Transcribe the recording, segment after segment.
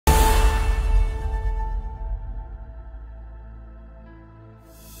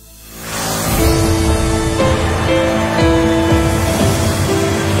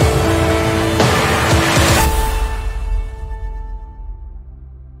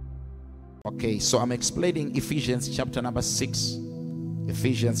Okay, so I'm explaining Ephesians chapter number 6.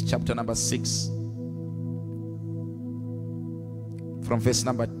 Ephesians chapter number 6. From verse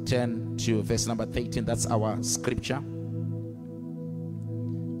number 10 to verse number 13. That's our scripture.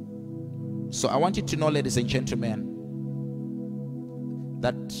 So I want you to know, ladies and gentlemen,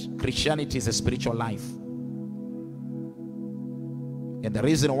 that Christianity is a spiritual life. And the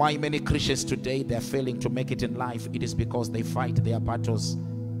reason why many Christians today, they're failing to make it in life, it is because they fight their battles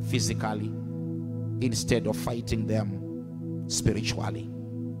physically instead of fighting them spiritually.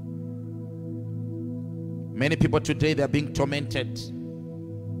 Many people today, they're being tormented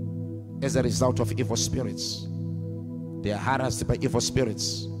as a result of evil spirits. They are harassed by evil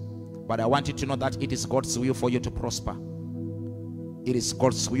spirits. But I want you to know that it is God's will for you to prosper. It is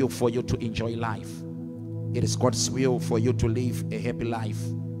God's will for you to enjoy life. It is God's will for you to live a happy life.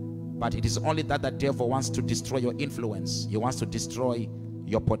 But it is only that the devil wants to destroy your influence. He wants to destroy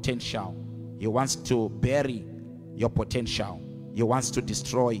your potential. He wants to bury your potential. He wants to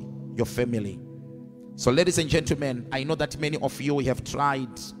destroy your family. So ladies and gentlemen, I know that many of you have tried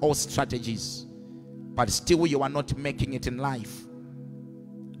all strategies, but still you are not making it in life.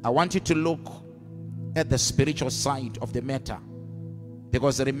 I want you to look at the spiritual side of the matter.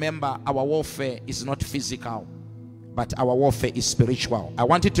 Because remember, our warfare is not physical, but our warfare is spiritual. I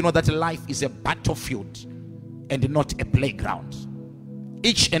want you to know that life is a battlefield and not a playground.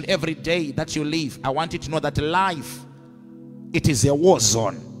 Each and every day that you live, I want you to know that life, it is a war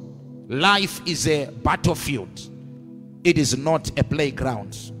zone. Life is a battlefield. It is not a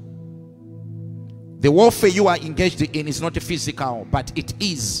playground. The warfare you are engaged in is not physical, but it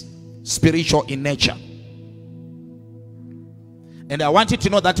is spiritual in nature. And I want you to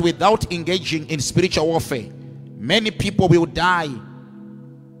know that without engaging in spiritual warfare, many people will die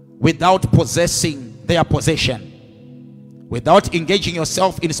without possessing their possession. Without engaging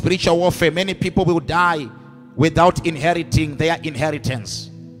yourself in spiritual warfare, many people will die without inheriting their inheritance.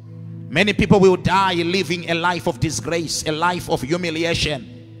 Many people will die living a life of disgrace, a life of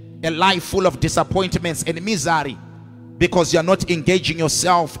humiliation, a life full of disappointments and misery, because you are not engaging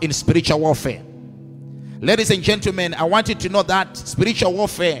yourself in spiritual warfare. Ladies and gentlemen, I want you to know that spiritual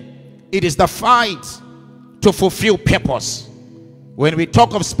warfare, it is the fight to fulfill purpose. When we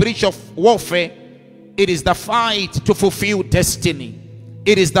talk of spiritual warfare, it is the fight to fulfill destiny.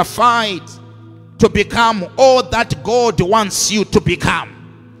 It is the fight to become all that God wants you to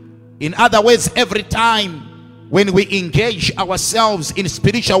become. In other words, every time when we engage ourselves in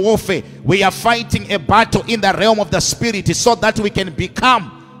spiritual warfare, we are fighting a battle in the realm of the spirit so that we can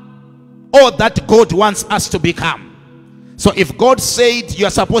become all that God wants us to become. So if God said you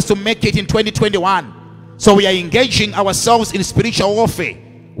are supposed to make it in 2021, so we are engaging ourselves in spiritual warfare.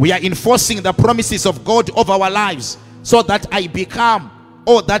 We are enforcing the promises of God over our lives so that I become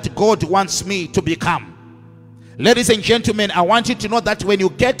all that God wants me to become. Ladies and gentlemen, I want you to know that when you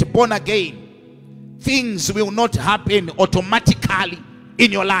get born again, things will not happen automatically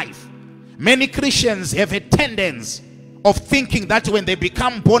in your life. Many Christians have a tendency of thinking that when they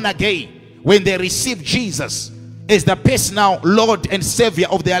become born again, when they receive Jesus as the personal Lord and Savior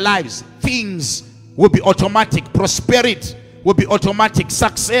of their lives, things will be automatic. Prosperity will be automatic.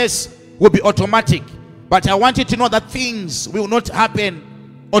 Success will be automatic. But I want you to know that things will not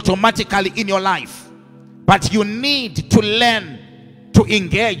happen automatically in your life. But you need to learn to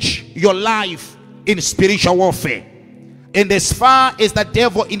engage your life in spiritual warfare. And as far as the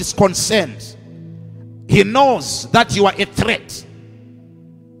devil is concerned, he knows that you are a threat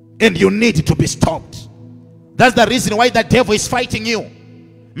and you need to be stopped. That's the reason why the devil is fighting you.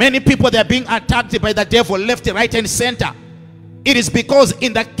 Many people, they are being attacked by the devil left, right and center. It is because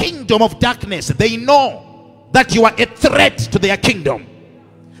in the kingdom of darkness, they know that you are a threat to their kingdom.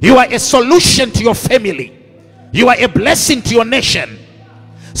 You are a solution to your family. You are a blessing to your nation.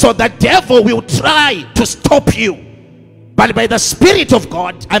 So the devil will try to stop you. But by the Spirit of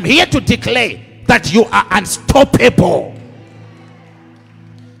God, I'm here to declare that you are unstoppable.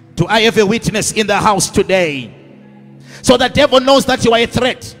 Do I have a witness in the house today? So the devil knows that you are a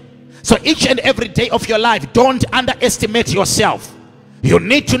threat. So each and every day of your life, don't underestimate yourself. You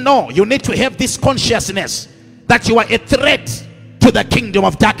need to know, you need to have this consciousness that you are a threat to the kingdom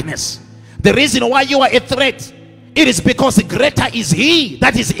of darkness. The reason why you are a threat, it is because greater is he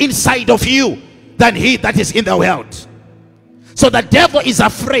that is inside of you than he that is in the world. So the devil is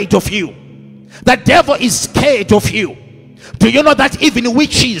afraid of you. The devil is scared of you. Do you know that even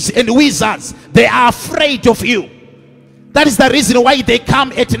witches and wizards, they are afraid of you? That is the reason why they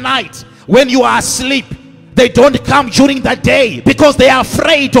come at night when you are asleep. They don't come during the day because they are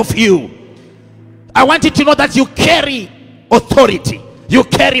afraid of you. I want you to know that you carry authority, you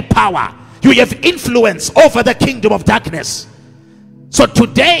carry power, You have influence over the kingdom of darkness. So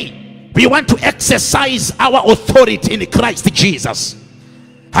today, we want to exercise our authority in Christ Jesus.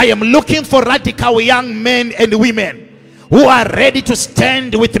 I am looking for radical young men and women who are ready to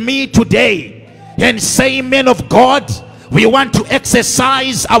stand with me today and say, men of God, we want to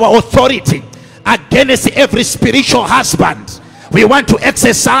exercise our authority against every spiritual husband. We want to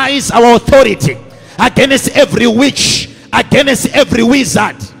exercise our authority against every witch, against every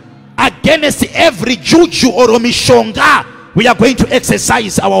wizard, against every juju or omishonga. We are going to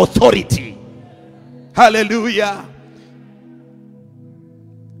exercise our authority. Hallelujah.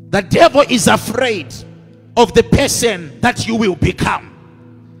 The devil is afraid of the person that you will become.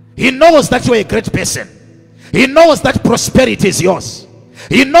 He knows that you are a great person. He knows that prosperity is yours.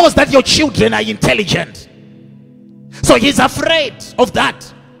 He knows that your children are intelligent. So he's afraid of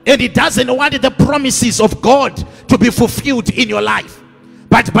that. And he doesn't want the promises of God to be fulfilled in your life.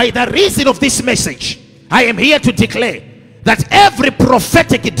 But by the reason of this message, I am here to declare that every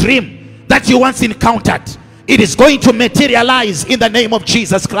prophetic dream that you once encountered, it is going to materialize in the name of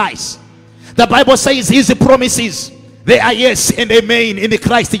Jesus Christ. The Bible says his promises, they are yes and amen in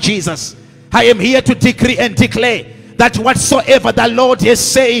Christ Jesus. I am here to decree and declare that whatsoever the Lord has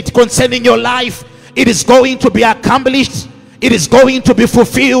said concerning your life, it is going to be accomplished. It is going to be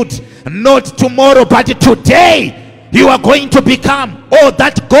fulfilled. Not tomorrow, but today. You are going to become all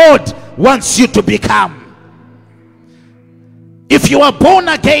that God wants you to become. If you are born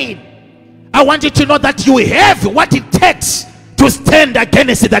again, I want you to know that you have what it takes to stand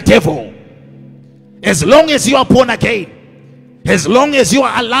against the devil. As long as you are born again, as long as you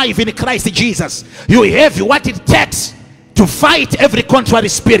are alive in Christ Jesus, you have what it takes to fight every contrary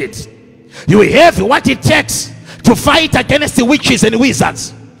spirit. You have what it takes to fight against the witches and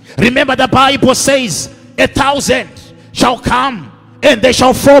wizards. Remember, the Bible says 1,000 shall come and they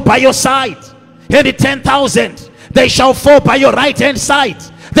shall fall by your side, and 10,000 they shall fall by your right hand side.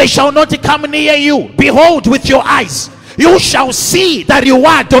 They shall not come near you. Behold, with your eyes you shall see the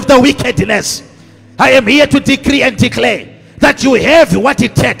reward of the wickedness. I am here to decree and declare that you have what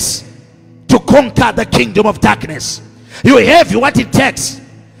it takes to conquer the kingdom of darkness. You have what it takes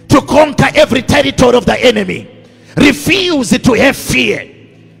to conquer every territory of the enemy. Refuse to have fear.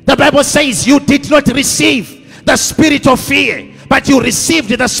 The Bible says you did not receive the spirit of fear, but you received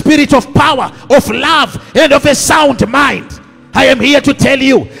the spirit of power, of love, and of a sound mind. I am here to tell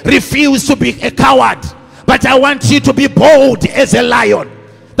you, refuse to be a coward, but I want you to be bold as a lion.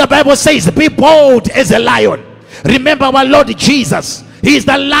 The Bible says, be bold as a lion. Remember our Lord Jesus. He is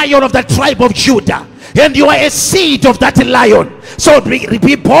the Lion of the tribe of Judah, and you are a seed of that lion. So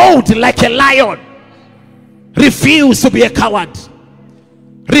be bold like a lion. Refuse to be a coward.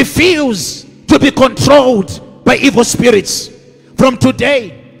 Refuse to be controlled by evil spirits. From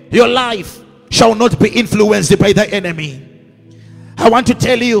today, your life shall not be influenced by the enemy. I want to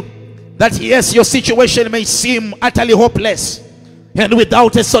tell you that yes, your situation may seem utterly hopeless and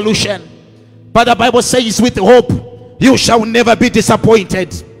without a solution, but the Bible says with hope you shall never be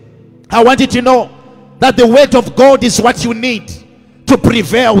disappointed. I want you to know that the word of God is what you need to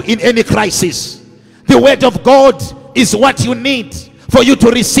prevail in any crisis. The word of God is what you need for you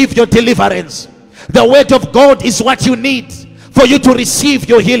to receive your deliverance. The word of God is what you need for you to receive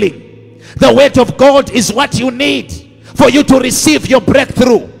your healing. The word of God is what you need for you to receive your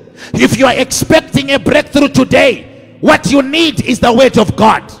breakthrough. If you are expecting a breakthrough today, what you need is the word of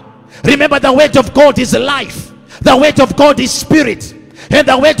God. Remember, the word of God is life. The word of God is spirit. And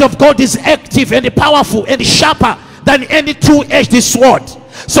the word of God is active and powerful and sharper than any two-edged sword.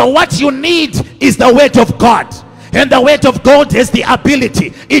 So what you need is the word of God. And the word of God has the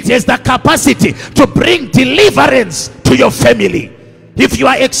ability, it has the capacity to bring deliverance to your family. If you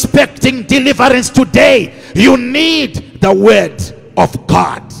are expecting deliverance today, you need the word of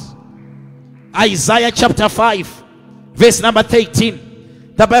God. Isaiah chapter 5 verse number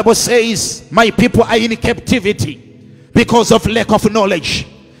 13, the Bible says, my people are in captivity because of lack of knowledge.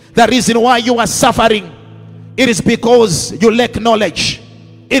 The reason why you are suffering, it is because you lack knowledge.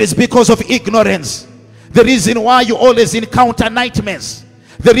 It is because of ignorance. The reason why you always encounter nightmares,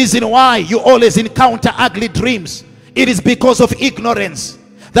 the reason why you always encounter ugly dreams, it is because of ignorance.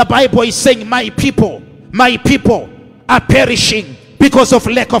 The Bible is saying, my people are perishing because of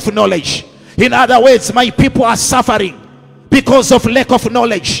lack of knowledge. In other words, my people are suffering because of lack of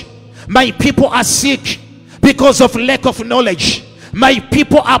knowledge. My people are sick because of lack of knowledge. My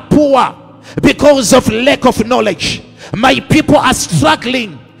people are poor because of lack of knowledge. My people are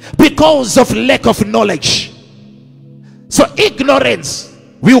struggling because of lack of knowledge. So ignorance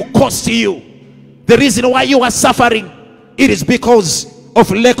will cost you. The reason why you are suffering, it is because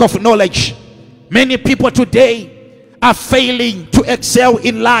of lack of knowledge. Many people today are failing to excel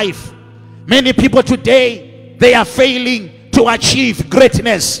in life. Many people today, they are failing to achieve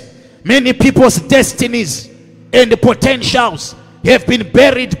greatness. Many people's destinies and potentials have been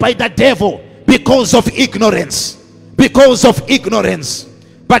buried by the devil because of ignorance. Because of ignorance.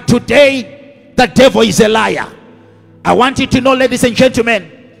 But today, the devil is a liar. I want you to know, ladies and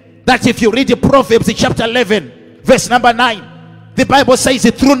gentlemen, that if you read the Proverbs chapter 11, verse number 9, the Bible says,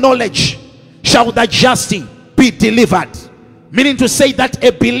 through knowledge shall the just be delivered. Meaning to say that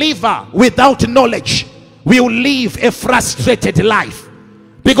a believer without knowledge will live a frustrated life.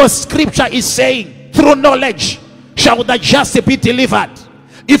 Because scripture is saying, through knowledge shall the just be delivered.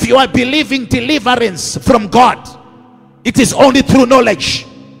 If you are believing deliverance from God, it is only through knowledge.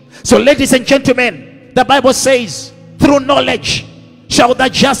 So ladies and gentlemen, the Bible says, through knowledge shall the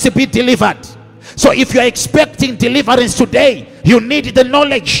just be delivered. So if you are expecting deliverance today, you need the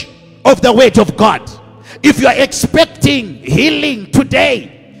knowledge of the word of God. If you are expecting healing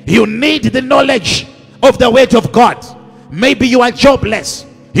today, you need the knowledge of the word of God. Maybe you are jobless.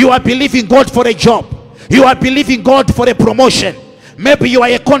 You are believing God for a job. You are believing God for a promotion. Maybe you are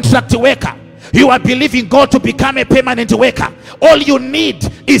a contract worker. You are believing God to become a permanent worker. All you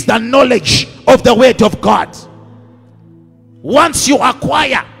need is the knowledge of the word of God. Once you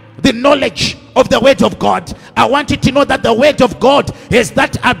acquire the knowledge of the word of God, I want you to know that the word of God has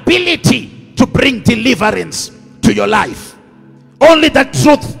that ability to bring deliverance to your life. Only the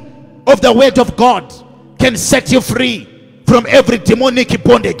truth of the word of God can set you free from every demonic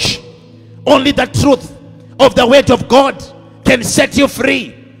bondage. Only the truth of the word of God can set you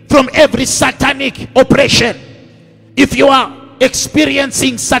free from every satanic oppression. If you are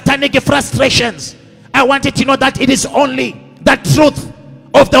experiencing satanic frustrations, I want you to know that it is only the truth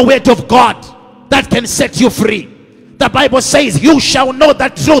of the word of God that can set you free. The Bible says, you shall know the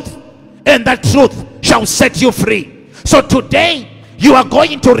truth, and the truth shall set you free. So today you are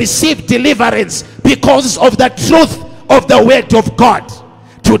going to receive deliverance because of the truth of the word of God.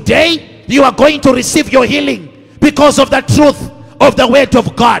 Today you are going to receive your healing because of the truth of the word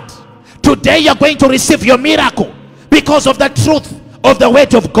of God. Today you are going to receive your miracle because of the truth of the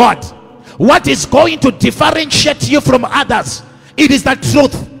word of God. What is going to differentiate you from others? It is the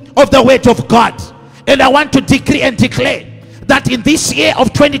truth of the word of God. And I want to decree and declare that in this year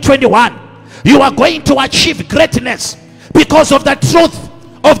of 2021, you are going to achieve greatness because of the truth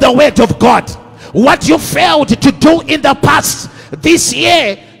of the word of God. What you failed to do in the past, this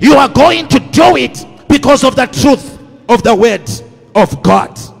year you are going to do it because of the truth of the word of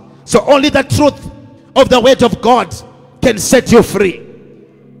God. So only the truth of the word of God can set you free.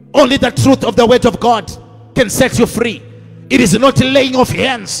 Only the truth of the word of God can set you free. It is not laying of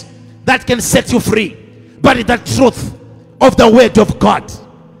hands that can set you free, but the truth of the word of God.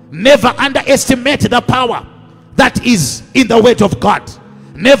 Never underestimate the power that is in the word of God.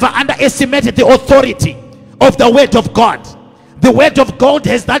 Never underestimate the authority of the word of God. The word of God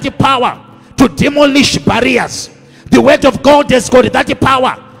has that power to demolish barriers. The word of God has got that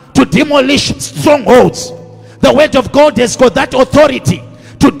power to demolish strongholds. The word of God has got that authority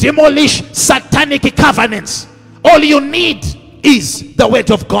to demolish satanic covenants. All you need is the word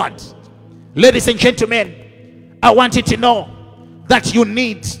of God. Ladies and gentlemen, I want you to know that you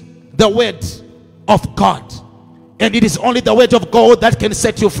need the word of God, and it is only the word of God that can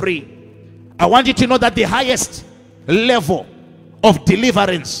set you free. I want you to know that the highest level of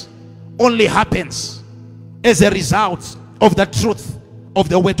deliverance only happens as a result of the truth of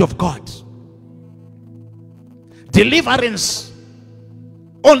the word of God. Deliverance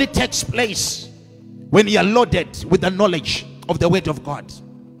only takes place when you are loaded with the knowledge of the word of God.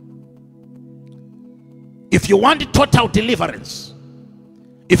 If you want total deliverance,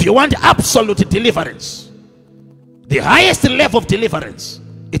 if you want absolute deliverance, the highest level of deliverance,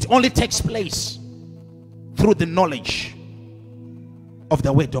 it only takes place through the knowledge of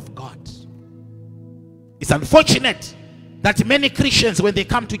the word of God. It's unfortunate that many Christians, when they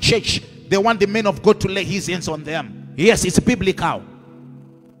come to church, they want the man of God to lay his hands on them. Yes, it's biblical,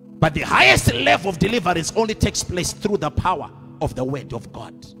 but the highest level of deliverance only takes place through the power of the word of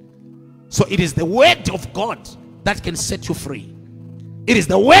God. So it is the word of God that can set you free. It is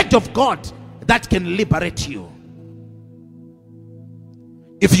the word of God that can liberate you.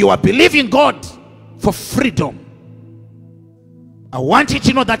 If you are believing God for freedom, I want you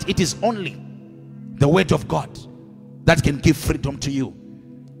to know that it is only the word of God that can give freedom to you.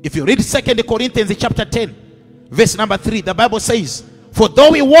 If you read 2 Corinthians chapter 10 verse number 3, the Bible says, for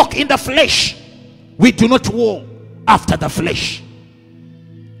though we walk in the flesh, we do not war after the flesh.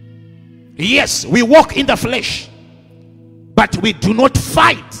 Yes, we walk in the flesh, but we do not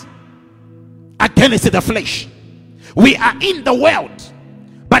fight against the flesh. We are in the world,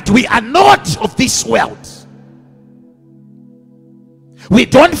 but we are not of this world. We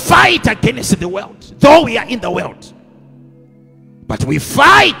don't fight against the world, though we are in the world, but we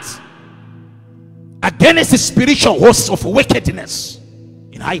fight against the spiritual hosts of wickedness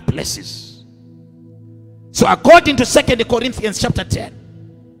in high places. So according to 2 Corinthians chapter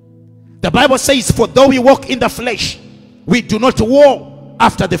 10, the Bible says, for though we walk in the flesh, we do not war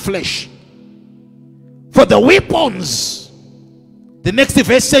after the flesh. For the weapons, the next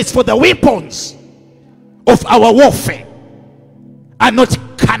verse says, for the weapons of our warfare are not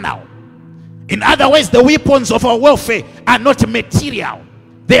carnal. In other words, the weapons of our warfare are not material.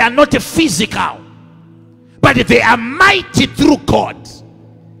 They are not physical, but they are mighty through God.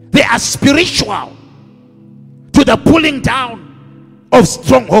 They are spiritual, to the pulling down of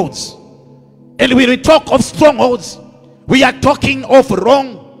strongholds. And when we talk of strongholds, we are talking of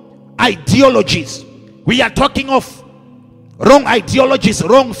wrong ideologies. We are talking of wrong ideologies,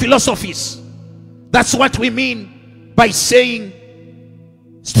 wrong philosophies. That's what we mean by saying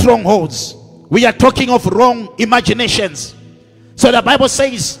strongholds. We are talking of wrong imaginations. So the Bible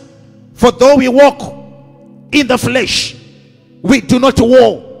says, for though we walk in the flesh, we do not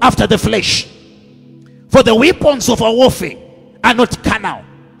war after the flesh. For the weapons of our warfare are not carnal,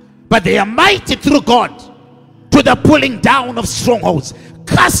 but they are mighty through God to the pulling down of strongholds,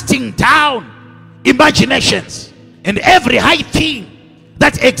 casting down imaginations and every high thing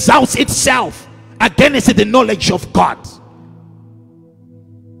that exalts itself against the knowledge of God.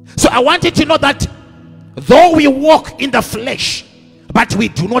 So I want you to know that though we walk in the flesh, but we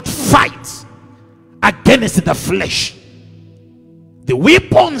do not fight against the flesh. The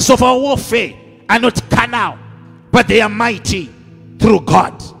weapons of our warfare are not carnal, but they are mighty through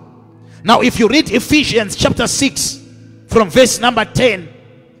God. Now if you read Ephesians chapter 6 from verse number 10,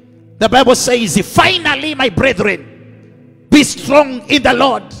 the Bible says, finally, my brethren, be strong in the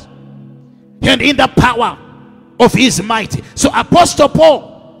Lord and in the power of his might. So Apostle Paul,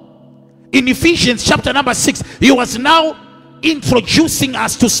 in Ephesians chapter number 6, he was now introducing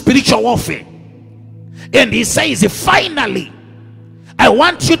us to spiritual warfare. And he says, finally, I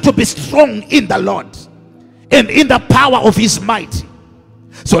want you to be strong in the Lord and in the power of his might.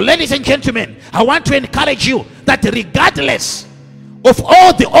 So ladies and gentlemen, I want to encourage you that regardless of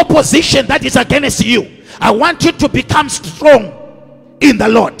all the opposition that is against you, I want you to become strong in the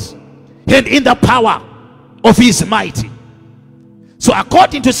Lord and in the power of his might. So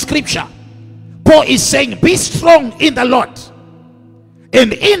according to scripture, Paul is saying, be strong in the Lord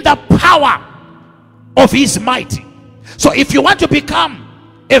and in the power of his might. So if you want to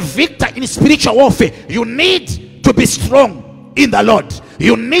become a victor in spiritual warfare, you need to be strong in the Lord.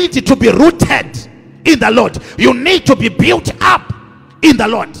 You need to be rooted in the Lord. You need to be built up in the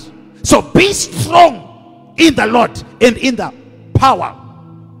Lord. So be strong in the Lord and in the power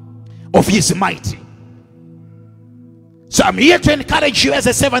of his might. So I'm here to encourage you as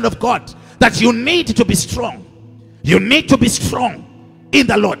a servant of God that you need to be strong. You need to be strong in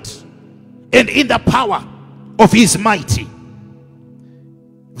the Lord and in the power of his mighty.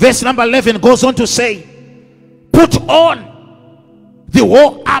 Verse number 11 goes on to say, put on the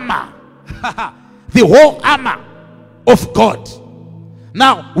whole armor the whole armor of God.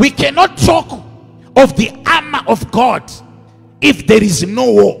 Now we cannot talk of the armor of God if there is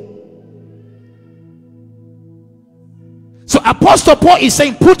no war. So Apostle Paul is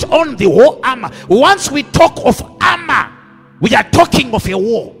saying, put on the whole armor. Once we talk of armor, we are talking of a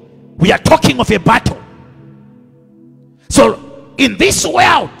war. We are talking of a battle. So in this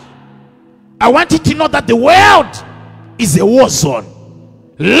world, I want you to know that the world is a war zone.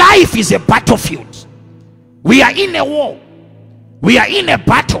 Life is a battlefield. We are in a war. We are in a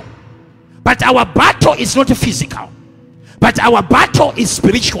battle. But our battle is not physical, but our battle is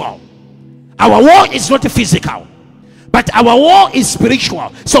spiritual. Our war is not physical, but our war is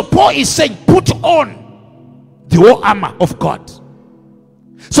spiritual. So Paul is saying, put on the whole armor of God.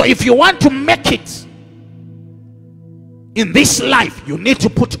 So if you want to make it in this life, you need to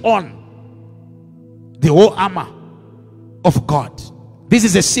put on the whole armor of God. This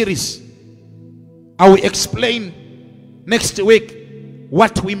is a series. I will explain next week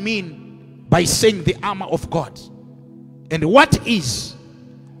what we mean by saying the armor of God and what is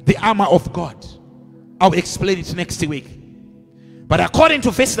the armor of God. I'll explain it next week. But according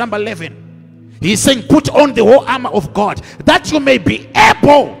to verse number 11, he is saying, put on the whole armor of God that you may be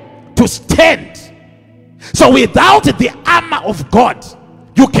able to stand. So without the armor of God,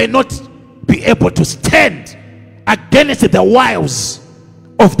 you cannot be able to stand against the wiles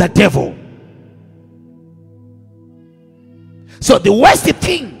of the devil. So the worst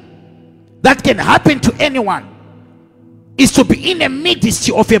thing that can happen to anyone is to be in the midst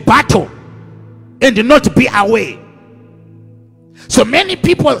of a battle and not be aware. So many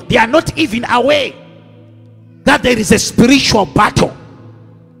people, they are not even aware that there is a spiritual battle,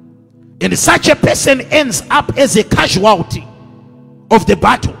 and such a person ends up as a casualty of the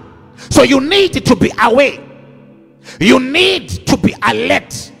battle. So you need to be aware, you need to be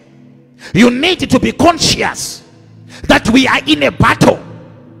alert, you need to be conscious that we are in a battle.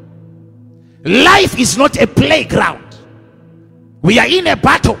 Life is not a playground, we are in a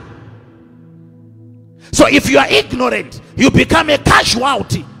battle. So if you are ignorant, you become a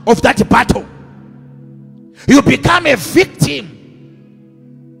casualty of that battle. You become a victim.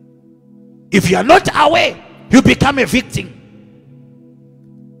 If you are not aware, you become a victim,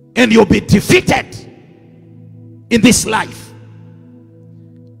 and you'll be defeated in this life.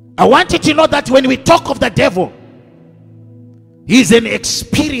 I want you to know that when we talk of the devil, he is an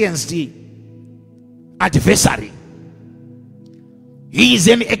experienced adversary. He is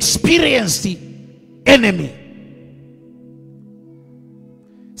an experienced enemy.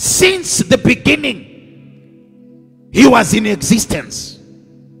 Since the beginning, he was in existence.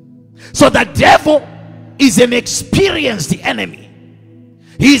 So the devil is an experienced enemy.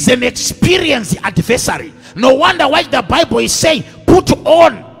 He is an experienced adversary. No wonder why the Bible is saying, put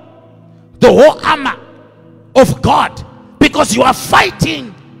on the whole armor of God, because you are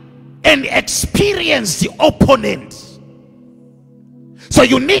fighting an experienced opponent. So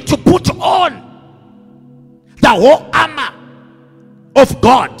you need to put on the whole armor of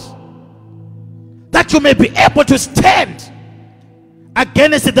God, that you may be able to stand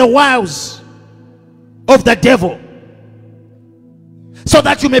against the wiles of the devil, so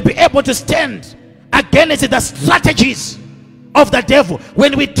that you may be able to stand against the strategies of the devil.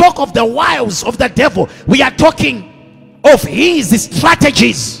 When we talk of the wiles of the devil, we are talking of his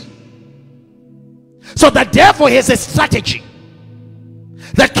strategies. So the devil has a strategy,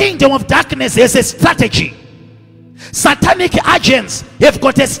 the kingdom of darkness has a strategy, satanic agents have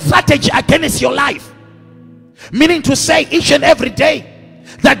got a strategy against your life. Meaning to say, each and every day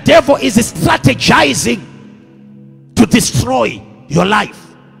the devil is strategizing to destroy your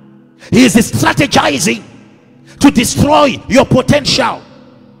life. He is strategizing to destroy your potential.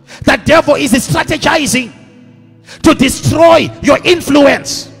 The devil is strategizing to destroy your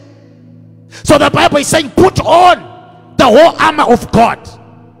influence. So the Bible is saying, put on the whole armor of God.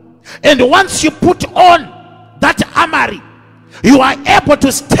 And once you put on that armory, you are able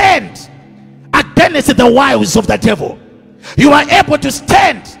to stand against the wiles of the devil. You are able to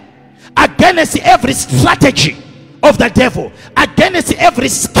stand against every strategy of the devil, against every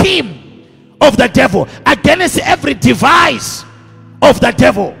scheme of the devil, against every device of the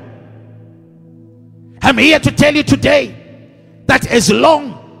devil. I'm here to tell you today that as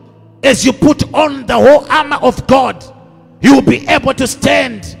long as you put on the whole armor of God, you will be able to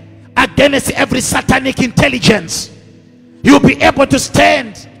stand against every satanic intelligence. You will be able to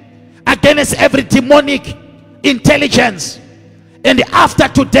stand against every demonic intelligence. And after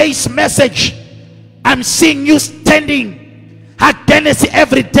today's message, I'm seeing you standing against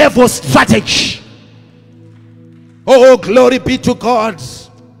every devil's strategy. Oh, glory be to God.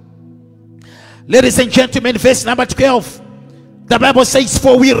 Ladies and gentlemen, verse number 12, the Bible says,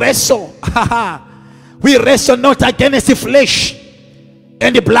 for we wrestle we wrestle not against the flesh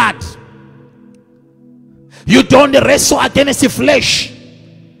and the blood. You don't wrestle against the flesh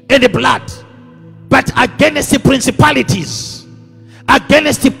and the blood, but against the principalities,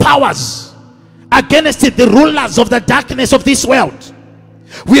 against the powers, against the rulers of the darkness of this world.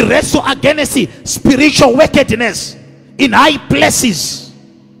 We wrestle against the spiritual wickedness in high places.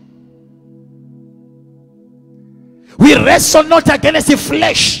 We wrestle not against the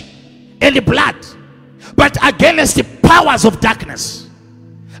flesh and the blood, but against the powers of darkness,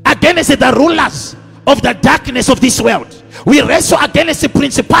 against the rulers of the darkness of this world. We wrestle against the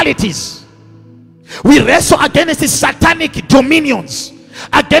principalities. We wrestle against the satanic dominions,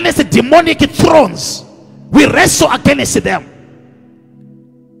 against the demonic thrones. We wrestle against them.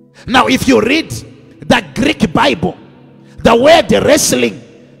 Now if you read the Greek Bible, the word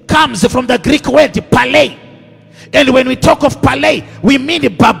wrestling comes from the Greek word palei. And when we talk of palei, we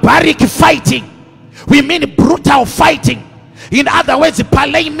mean barbaric fighting. We mean brutal fighting. In other words,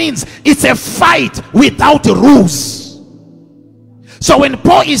 palei means it's a fight without rules. So when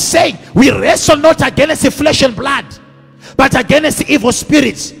Paul is saying we wrestle not against the flesh and blood, but against the evil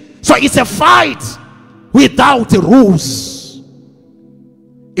spirits, so it's a fight without rules.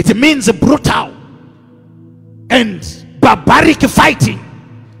 It means brutal and barbaric fighting.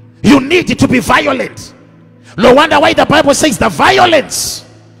 You need to be violent. No wonder why the Bible says the violence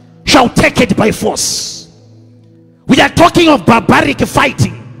shall take it by force. We are talking of barbaric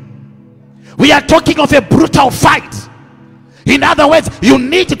fighting. We are talking of a brutal fight. In other words, you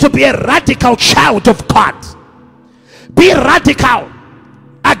need to be a radical child of God. Be radical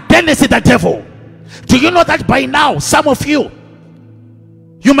against the devil. Do you know that by now, some of you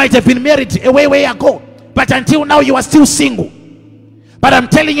might have been married a way ago, but until now you are still single. But I'm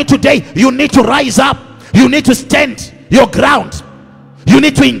telling you today, you need to rise up. You need to stand your ground. You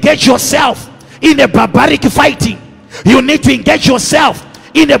need to engage yourself in a barbaric fighting. You need to engage yourself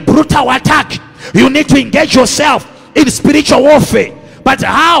in a brutal attack. You need to engage yourself in spiritual warfare. But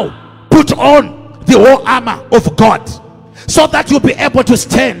how? Put on the whole armor of God, so that you'll be able to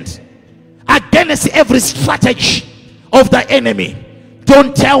stand against every strategy of the enemy.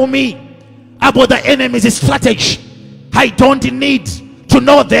 Don't tell me about the enemy's strategy. I don't need to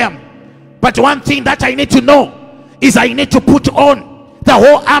know them. But one thing that I need to know is I need to put on the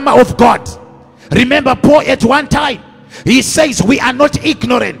whole armor of God. Remember Paul at one time, he says we are not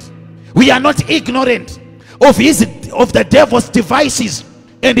ignorant. We are not ignorant of the devil's devices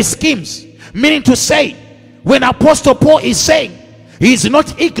and schemes. Meaning to say, when Apostle Paul is saying he is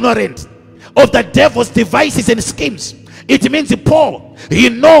not ignorant of the devil's devices and schemes, it means Paul, he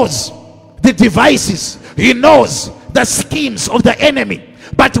knows the devices, he knows the schemes of the enemy.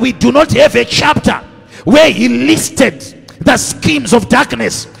 But we do not have a chapter where he listed the schemes of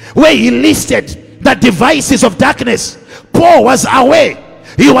darkness, where he listed the devices of darkness. Paul was aware.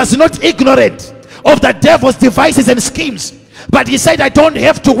 He was not ignorant of the devil's devices and schemes, but he said, I don't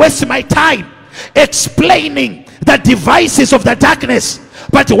have to waste my time explaining the devices of the darkness.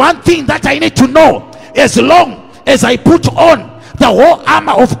 But one thing that I need to know, as long as I put on the whole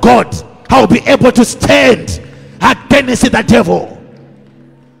armor of God, I'll be able to stand against the devil.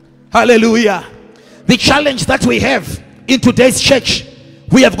 Hallelujah. The challenge that we have in today's church,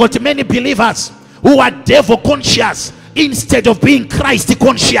 we have got many believers who are devil conscious instead of being Christ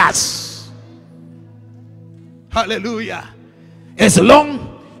conscious. Hallelujah. As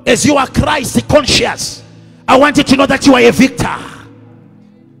long as you are Christ conscious, I want you to know that you are a victor.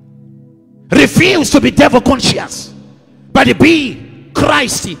 Refuse to be devil conscious, but be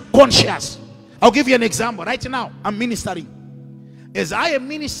Christ conscious. I'll give you an example. Right now, I'm ministering. As I am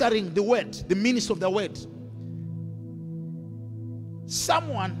ministering the word, the minister of the word,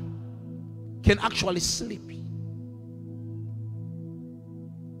 someone can actually sleep.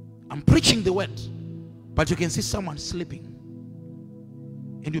 I'm preaching the word, but you can see someone sleeping,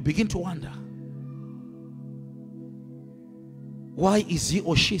 and you begin to wonder, why is he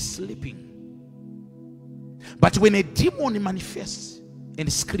or she sleeping? But when a demon manifests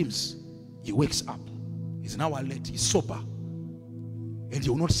and screams, he wakes up. He's now alert, he's sober, and he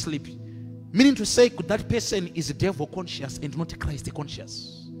will not sleep. Meaning to say, that person is devil conscious and not Christ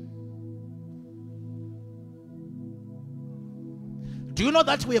conscious. Do you know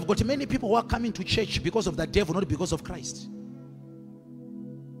that we have got many people who are coming to church because of the devil, not because of Christ?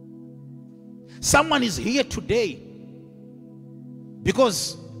 Someone is here today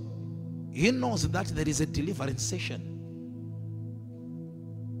because he knows that there is a deliverance session.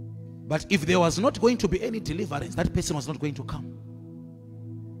 But if there was not going to be any deliverance, that person was not going to come.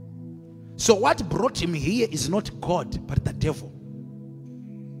 So what brought him here is not God, but the devil.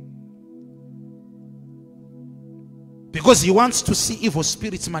 Because he wants to see evil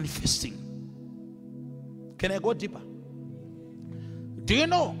spirits manifesting. Can I go deeper? Do you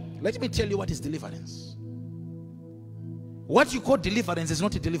know? Let me tell you what is deliverance. What you call deliverance is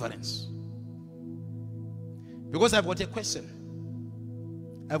not a deliverance. Because I've got a question.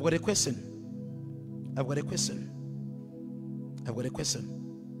 I've got a question. I've got a question. I've got a question.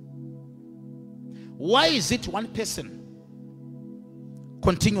 Why is it one person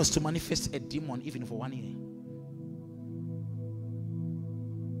continues to manifest a demon even for 1 year?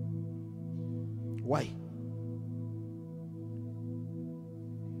 Why?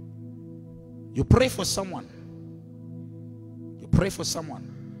 You pray for someone. You pray for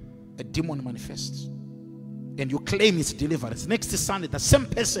someone. A demon manifests. And you claim it's deliverance. Next Sunday, the same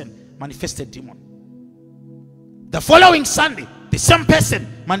person manifests a demon. The following Sunday, the same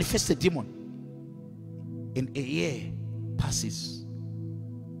person manifests a demon. In a year passes,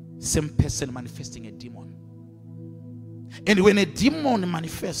 same person manifesting a demon. And when a demon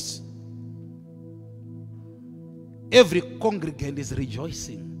manifests, every congregant is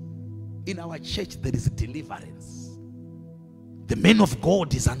rejoicing. In our church there is deliverance. The man of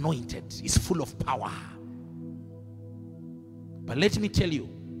God is anointed, is full of power. But let me tell you,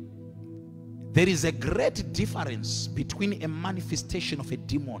 there is a great difference between a manifestation of a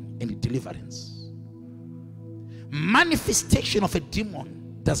demon and a deliverance. Manifestation of a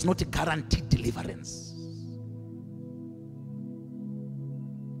demon does not guarantee deliverance.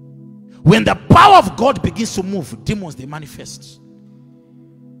 When the power of God begins to move, demons, they manifest.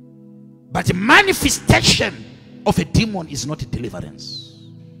 But the manifestation of a demon is not a deliverance.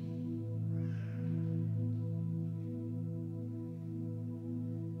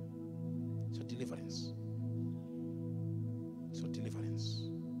 So deliverance. So deliverance.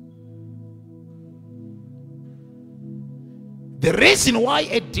 The reason why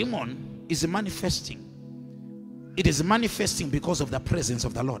a demon is manifesting, it is manifesting because of the presence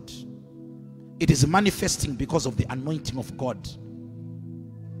of the Lord. It is manifesting because of the anointing of God.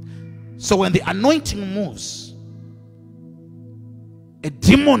 So when the anointing moves, a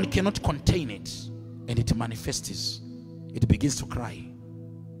demon cannot contain it, and it manifests. It begins to cry.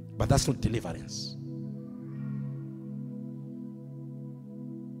 But that's not deliverance.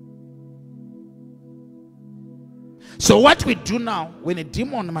 So what we do now, when a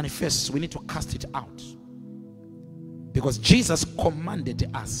demon manifests, we need to cast it out. Because Jesus commanded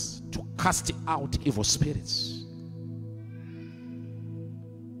us to cast out evil spirits.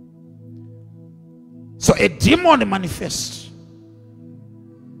 So a demon manifests.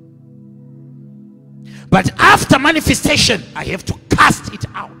 But after manifestation, I have to cast it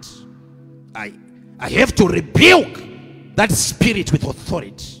out. I have to rebuke that spirit with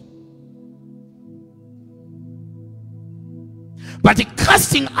authority. But the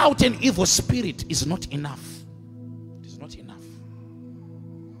casting out an evil spirit is not enough. It is not enough.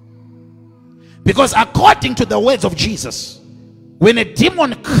 Because according to the words of Jesus, when a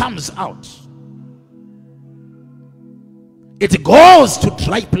demon comes out, it goes to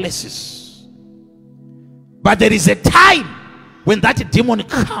dry places. But there is a time when that demon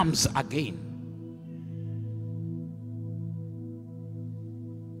comes again.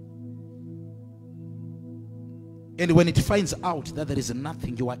 And when it finds out that there is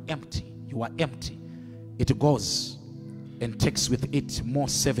nothing, you are empty. You are empty. It goes and takes with it more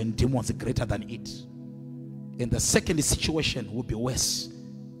 7 demons greater than it. And the second situation will be worse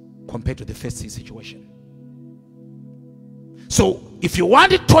compared to the first situation. So if you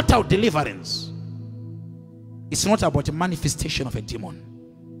want a total deliverance, it's not about a manifestation of a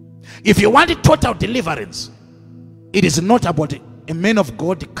demon. If you want a total deliverance, it is not about a man of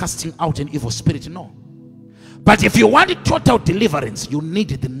God casting out an evil spirit. No. But if you want a total deliverance, you need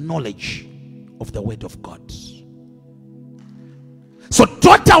the knowledge of the word of God. So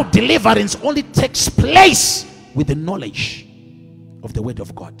total deliverance only takes place with the knowledge of the word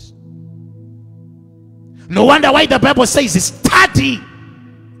of God. No wonder why the Bible says study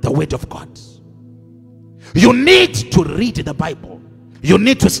the word of God. You need to read the Bible. You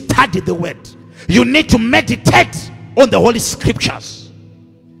need to study the word. You need to meditate on the Holy Scriptures.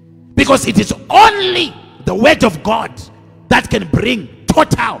 Because it is only the word of God that can bring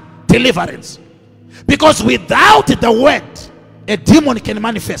total deliverance. Because without the word, a demon can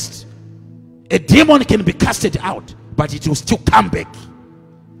manifest. A demon can be casted out, but it will still come back.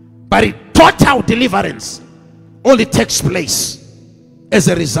 But a total deliverance only takes place as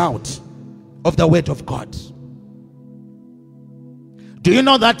a result of the word of God. Do you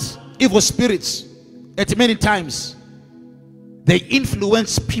know that evil spirits, at many times, they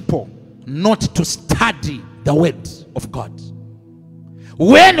influence people not to study the word of God?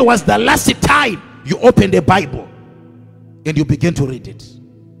 When was the last time you opened the Bible and you begin to read it?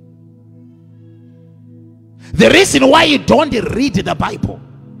 The reason why you don't read the Bible,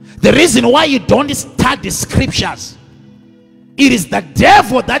 the reason why you don't study scriptures, it is the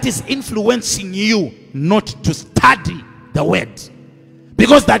devil that is influencing you not to study the word.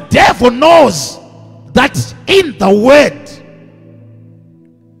 Because the devil knows that in the word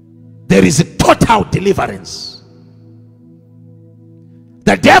there is a total deliverance.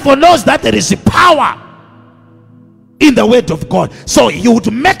 The devil knows that there is a power in the word of God. So you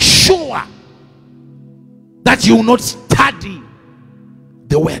would make sure that you will not study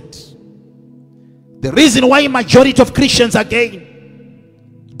the word. The reason why majority of Christians again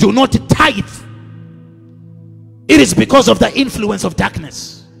do not tithe, it is because of the influence of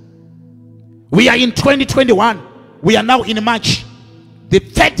darkness. We are in 2021. We are now in March, the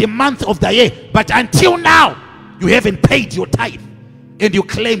 3rd month of the year. But until now, you haven't paid your tithe and you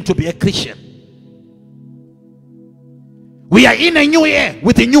claim to be a Christian. We are in a new year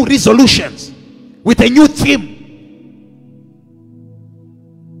with a new resolutions, with a new theme.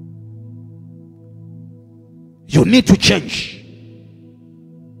 You need to change.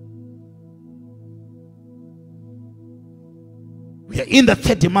 We are in the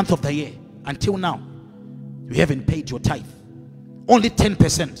 3rd month of the year. Until now, you haven't paid your tithe. Only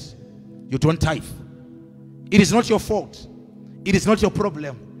 10%. You don't tithe. It is not your fault. It is not your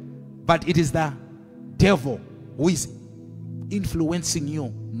problem, but it is the devil who is influencing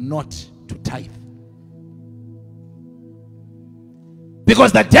you not to tithe.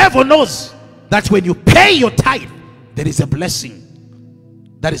 Because the devil knows that when you pay your tithe, there is a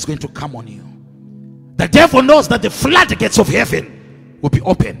blessing that is going to come on you. The devil knows that the floodgates of heaven will be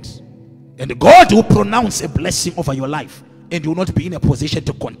opened, and God will pronounce a blessing over your life, and you will not be in a position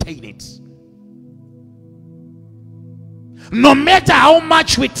to contain it. No matter how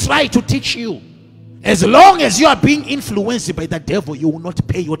much we try to teach you, as long as you are being influenced by the devil, you will not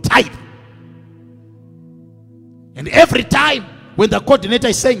pay your tithe. And every time when the coordinator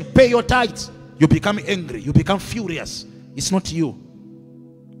is saying pay your tithes, you become angry, you become furious. It's not you,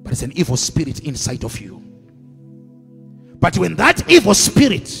 but it's an evil spirit inside of you. But when that evil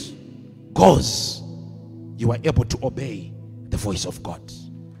spirit goes, you are able to obey the voice of God.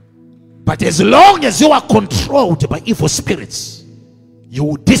 But as long as you are controlled by evil spirits, you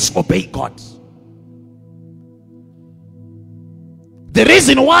will disobey God. The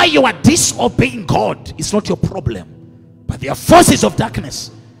reason why you are disobeying God is not your problem, but there are forces of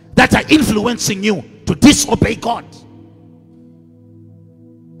darkness that are influencing you to disobey God.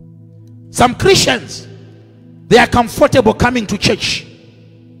 Some Christians, they are comfortable coming to church,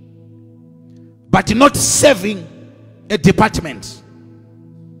 but not serving a department.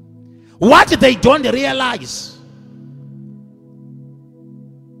 What they don't realize,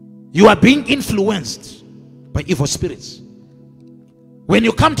 you are being influenced by evil spirits. When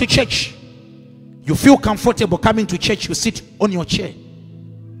you come to church, you feel comfortable coming to church, you sit on your chair.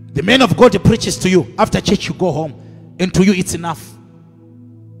 The man of God preaches to you. After church, you go home, and to you it's enough.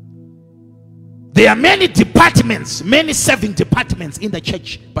 There are many departments, many serving departments in the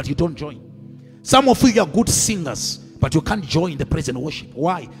church, but you don't join. Some of you are good singers, but you can't join the praise and worship.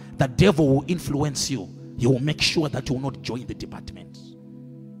 Why? The devil will influence you. He will make sure that you will not join the department.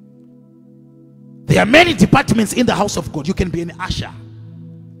 There are many departments in the house of God. You can be an usher.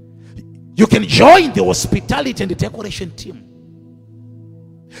 You can join the hospitality and the decoration team.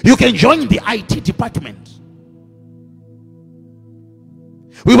 You can join the IT department.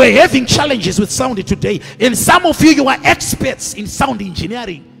 We were having challenges with sound today, and some of you are experts in sound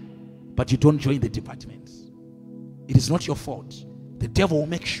engineering, but you don't join the department. It is not your fault. The devil will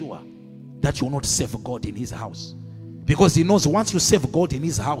make sure that you will not serve God in his house, because he knows once you serve God in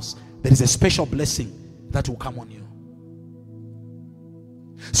his house, there is a special blessing that will come on you.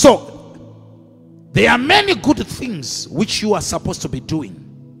 So there are many good things which you are supposed to be doing,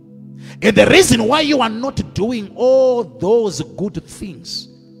 and the reason why you are not doing all those good things,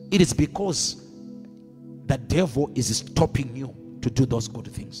 it is because the devil is stopping you to do those good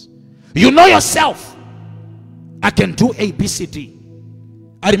things. You know yourself, I can do A, B, C, D.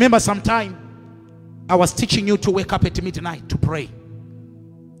 I remember sometime I was teaching you to wake up at midnight to pray.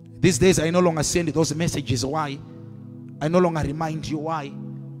 These days I no longer send those messages. Why? I no longer remind you. Why?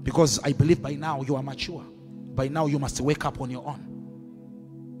 Because I believe by now you are mature. By now you must wake up on your own.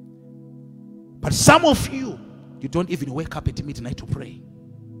 But some of you, you don't even wake up at midnight to pray.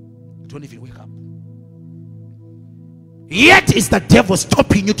 You don't even wake up. Yet is the devil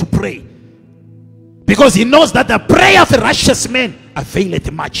stopping you to pray, because he knows that the prayer of a righteous man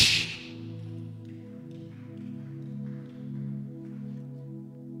availeth much.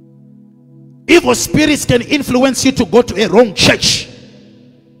 Evil spirits can influence you to go to a wrong church.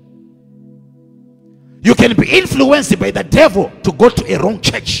 You can be influenced by the devil to go to a wrong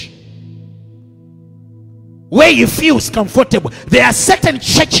church where he feels comfortable. There are certain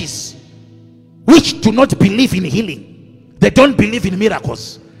churches which do not believe in healing. They don't believe in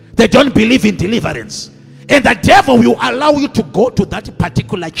miracles. They don't believe in deliverance. And the devil will allow you to go to that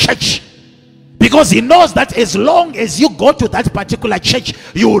particular church, because he knows that as long as you go to that particular church,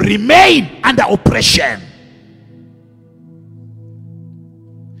 you will remain under oppression.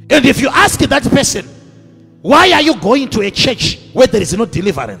 And if you ask that person, why are you going to a church where there is no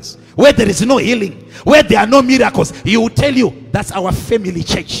deliverance, where there is no healing, where there are no miracles, he will tell you, that's our family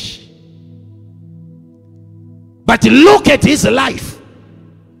church. But look at his life.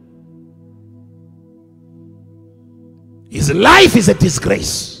 His life is a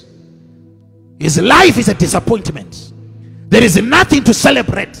disgrace. His life is a disappointment. There is nothing to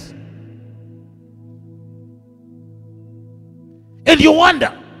celebrate. And you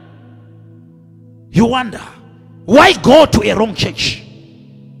wonder, why go to a wrong church?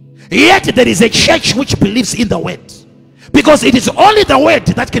 Yet there is a church which believes in the word, because it is only the word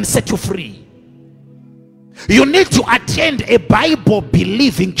that can set you free. You need to attend a Bible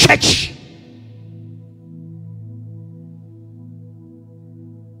believing church.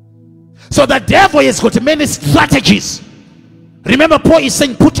 So the devil has got many strategies Remember, Paul is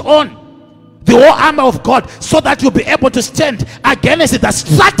saying, put on the whole armor of God so that you'll be able to stand against the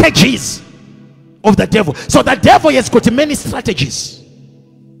strategies of the devil. So the devil has got many strategies.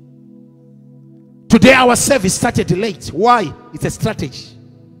 Today our service started late. Why? It's a strategy.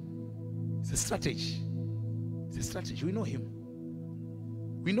 It's a strategy. It's a strategy. We know him.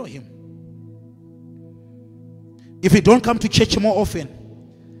 We know him. If you don't come to church more often,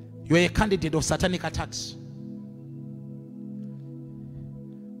 you are a candidate of satanic attacks.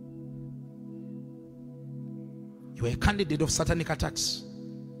 You are a candidate of satanic attacks.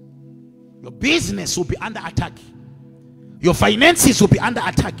 Your business will be under attack. Your finances will be under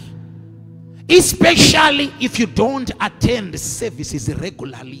attack. Especially if you don't attend services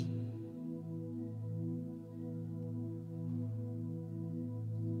regularly.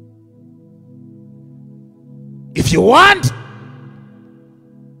 If you want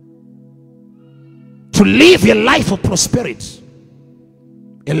to live a life of prosperity,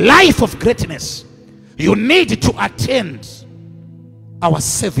 a life of greatness, you need to attend our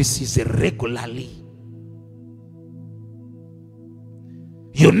services regularly.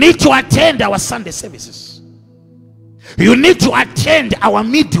 You need to attend our Sunday services. You need to attend our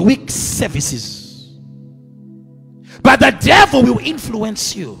midweek services. But the devil will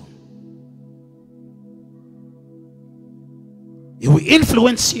influence you. He will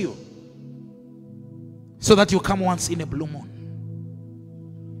influence you so that you come once in a blue moon.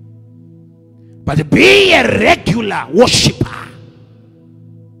 But be a regular worshiper.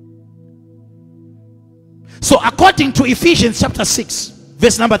 So according to Ephesians chapter 6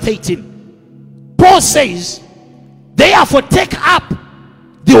 verse number 13, Paul says, therefore take up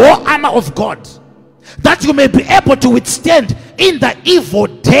the whole armor of God, that you may be able to withstand in the evil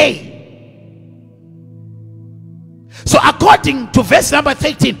day. So according to verse number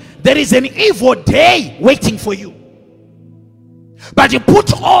 13, there is an evil day waiting for you. But you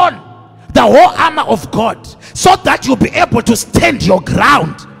put on the whole armor of God so that you'll be able to stand your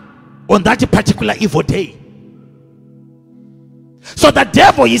ground on that particular evil day. So the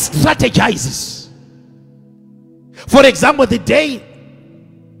devil, he strategizes. For example, the day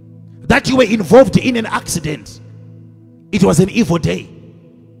that you were involved in an accident, it was an evil day.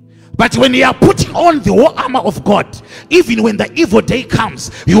 But when you are putting on the whole armor of God, even when the evil day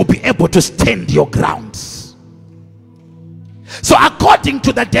comes, you will be able to stand your grounds. So according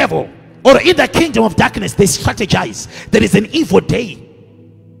to the devil, or in the kingdom of darkness, they strategize. There is an evil day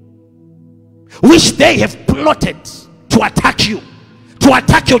which they have plotted to attack you, to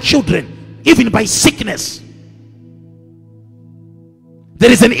attack your children, even by sickness.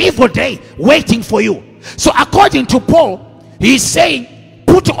 There is an evil day waiting for you. So according to Paul, he is saying,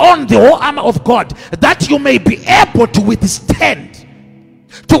 put on the whole armor of God that you may be able to withstand.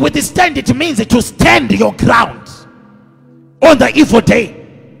 To withstand, it means to stand your ground on the evil day.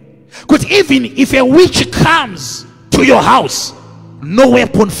 Because even if a witch comes to your house, no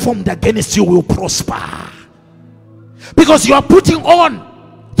weapon formed against you will prosper, because you are putting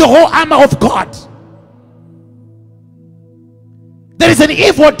on the whole armor of God. There is an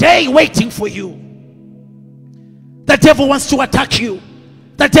evil day waiting for you. The devil wants to attack you.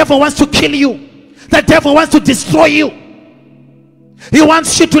 The devil wants to kill you. The devil wants to destroy you. He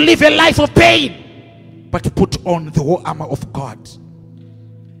wants you to live a life of pain. But put on the whole armor of God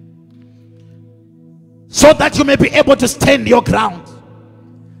so that you may be able to stand your ground.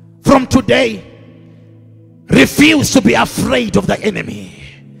 From today, refuse to be afraid of the enemy,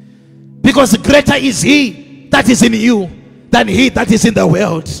 because greater is he that is in you than he that is in the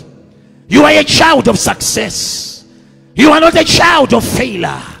world. You are a child of success. You are not a child of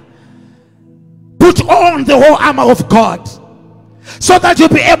failure. Put on the whole armor of God so that you'll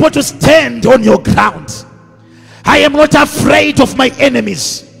be able to stand on your ground. I am not afraid of my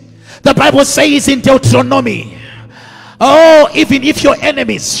enemies. The Bible says in Deuteronomy, oh, even if your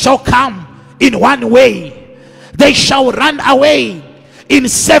enemies shall come in one way, they shall run away in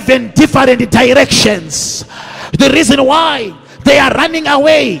 7 different directions. The reason why they are running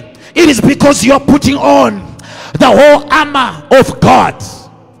away, it is because you are putting on the whole armor of God.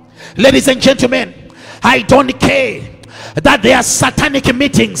 Ladies and gentlemen, I don't care that there are satanic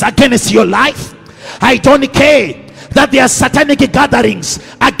meetings against your life. I don't care that there are satanic gatherings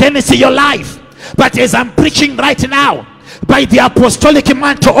against your life. But as I'm preaching right now, by the apostolic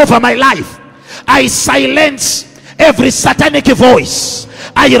mantle over my life, I silence every satanic voice.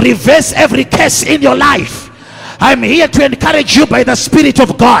 I reverse every curse in your life. I'm here to encourage you by the Spirit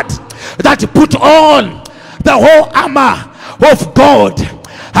of God that put on the whole armor of God.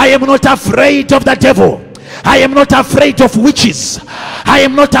 I am not afraid of the devil. I am not afraid of witches. I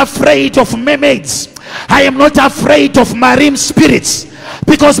am not afraid of mermaids. I am not afraid of marine spirits,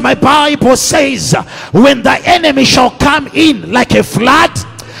 because my Bible says, when the enemy shall come in like a flood,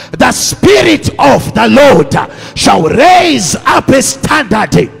 the Spirit of the Lord shall raise up a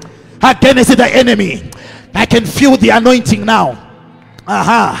standard against the enemy. I can feel the anointing now.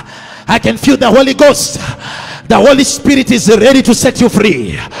 I can feel the Holy Ghost. The Holy Spirit is ready to set you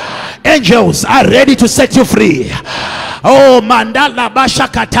free. Angels are ready to set you free. Oh, Mandala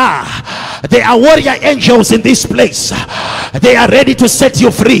Bashakata. There are warrior angels in this place. They are ready to set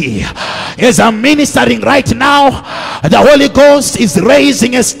you free. As I'm ministering right now, the Holy Ghost is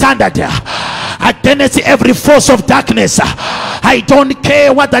raising a standard against every force of darkness. I don't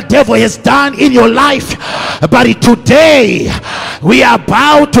care what the devil has done in your life, but today we are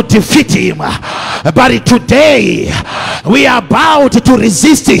about to defeat him. But today we are about to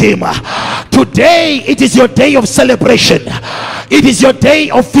resist him. Today it is your day of celebration. It is your day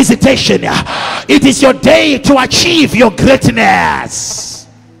of visitation. It is your day to achieve your greatness.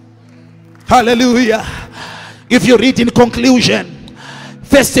 Hallelujah. If you read in conclusion,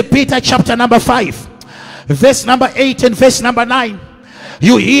 1 Peter chapter number 5, verse number 8 and verse number 9,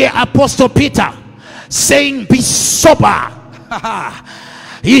 you hear Apostle Peter saying, be sober.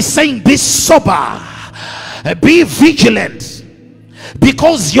 He's saying, be sober, be vigilant,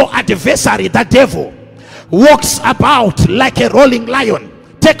 because your adversary, the devil, walks about like a rolling lion.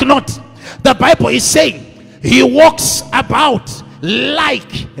 Take note, the Bible is saying he walks about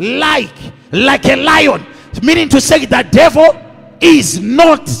like a lion, meaning to say the devil is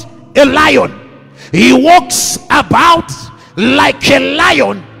not a lion. He walks about like a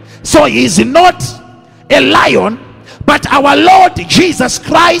lion, so he is not a lion. But our Lord Jesus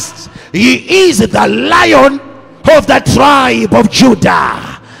Christ, he is the Lion of the tribe of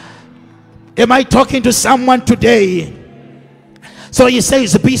Judah. Am I talking to someone today? So he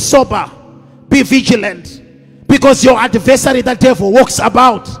says, be sober, be vigilant, because your adversary, the devil, walks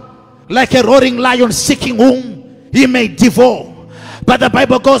about like a roaring lion, seeking whom he may devour. But the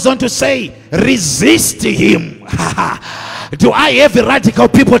Bible goes on to say, resist him. Do I have radical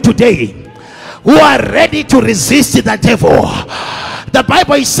people today who are ready to resist the devil? The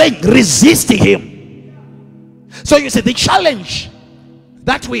Bible is saying, resist him. So you see, the challenge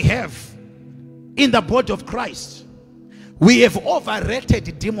that we have in the body of Christ, we have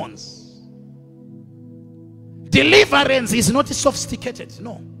overrated demons. Deliverance is not sophisticated.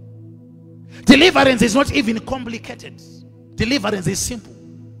 No, deliverance is not even complicated. Deliverance is simple.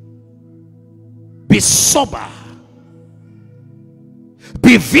 Be sober,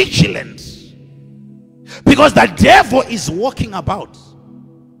 be vigilant, because the devil is walking about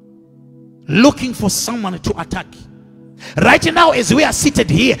looking for someone to attack. Right now, as we are seated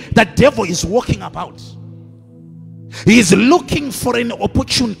here, the devil is walking about. He is looking for an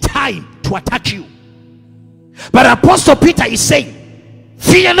opportune time to attack you. But Apostle Peter is saying,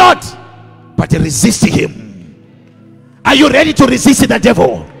 fear not, but resist him. Are you ready to resist the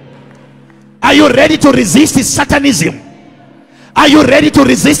devil? Are you ready to resist satanism? Are you ready to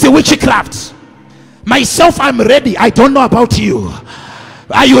resist witchcraft? Myself, I'm ready. I don't know about you.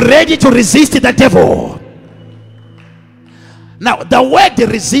 Are you ready to resist the devil? Now, the word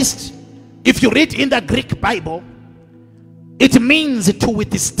resist, if you read in the Greek Bible, it means to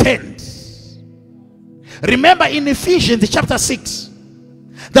withstand. Remember in Ephesians chapter 6,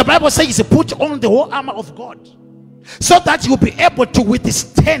 the Bible says, put on the whole armor of God, so that you'll be able to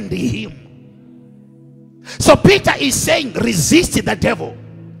withstand him. So Peter is saying, resist the devil.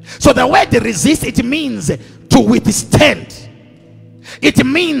 So the word resist, it means to withstand. It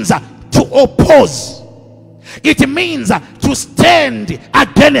means to oppose. It means to stand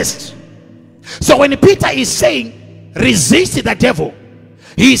against. So when Peter is saying resist the devil,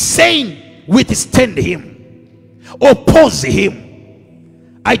 he is saying withstand him, oppose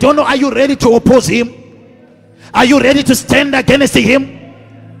him. I don't know, are you ready to oppose him? Are you ready to stand against him?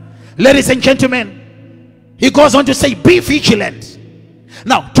 Ladies and gentlemen, he goes on to say, be vigilant.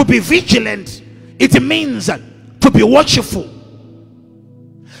 Now, to be vigilant, it means to be watchful.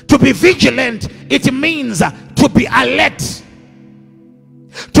 To be vigilant, it means to be alert.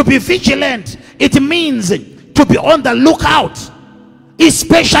 To be vigilant, it means to be on the lookout,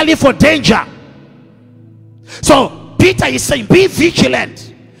 especially for danger. So Peter is saying, be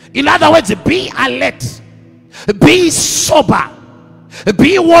vigilant. In other words, be alert, be sober,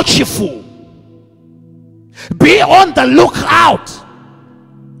 be watchful, be on the lookout,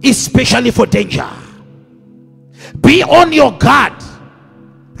 especially for danger. Be on your guard.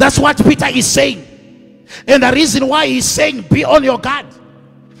 That's what Peter is saying. And the reason why he's saying be on your guard,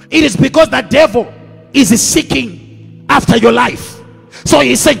 it is because the devil is seeking after your life. So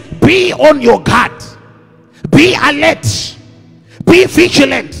he's saying be on your guard. Be alert, be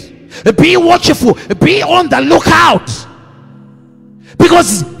vigilant, be watchful, be on the lookout,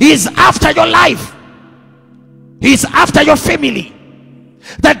 because he is after your life. He is after your family.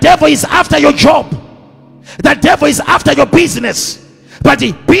 The devil is after your job. The devil is after your business. But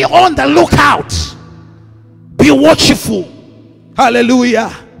be on the lookout, be watchful.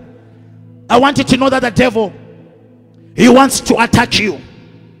 Hallelujah. I want you to know that the devil, he wants to attack you.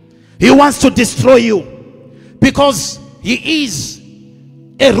 He wants to destroy you, because he is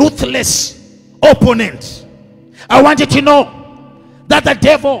a ruthless opponent. I want you to know that the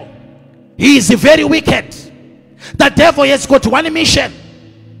devil, he is very wicked. The devil has got one mission,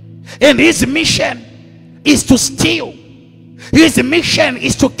 and his mission is to steal. His mission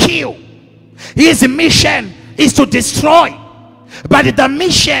is to kill. His mission is to destroy. But the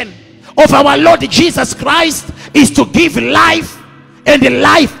mission of our Lord Jesus Christ is to give life, and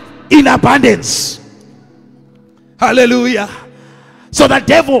life in abundance. Hallelujah. So the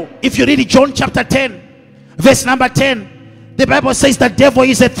devil, if you read John chapter 10 verse number 10, the Bible says the devil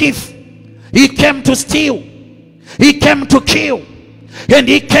is a thief. He came to steal, he came to kill, and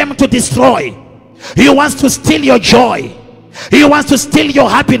he came to destroy. He wants to steal your joy. He wants to steal your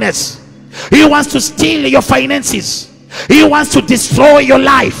happiness. He wants to steal your finances. He wants to destroy your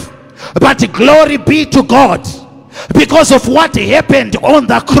life. But glory be to God, because of what happened on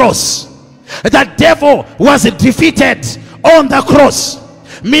the cross. The devil was defeated on the cross,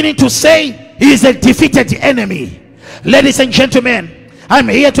 meaning to say he is a defeated enemy. Ladies and gentlemen, I'm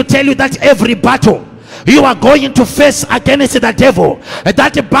here to tell you that every battle you are going to face against the devil,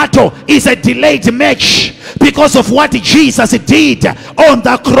 that battle is a delayed match, because of what Jesus did on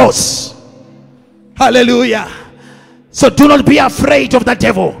the cross. Hallelujah. So do not be afraid of the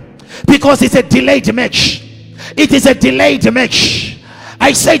devil, because it's a delayed match. It is a delayed match.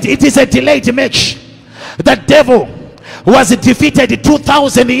 I said it is a delayed match. The devil was defeated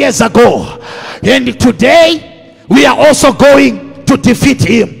 2,000 years ago, and today we are also going to defeat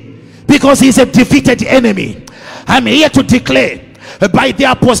him, because he's a defeated enemy. I'm here to declare by the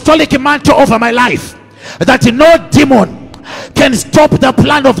apostolic mantle over my life that no demon can stop the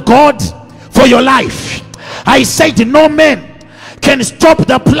plan of God for your life. I said no man can stop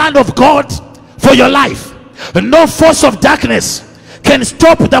the plan of God for your life. No force of darkness can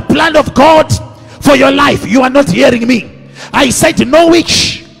stop the plan of God for your life. You are not hearing me. I said no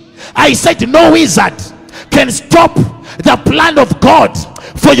witch, I said no wizard can stop the plan of God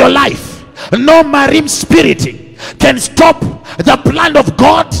for your life. No marine spirit can stop the plan of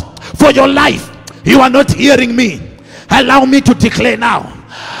God for your life. You are not hearing me. Allow me to declare now,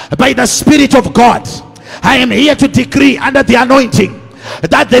 by the Spirit of God, I am here to decree under the anointing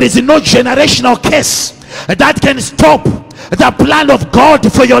that there is no generational curse that can stop the plan of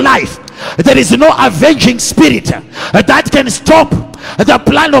God for your life. There is no avenging spirit that can stop the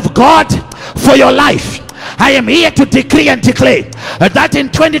plan of God for your life. I am here to decree and declare that in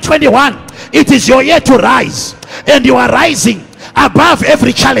 2021 it is your year to rise, and you are rising above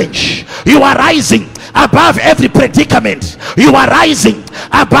every challenge. You are rising above every predicament. You are rising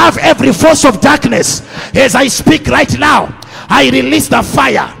above every force of darkness. As I speak right now, I release the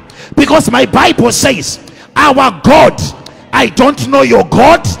fire, because my Bible says our God, I don't know your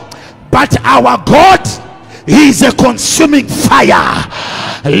God, but our God, he is a consuming fire.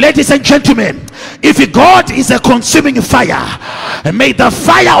 Ladies and gentlemen, if God is a consuming fire, may the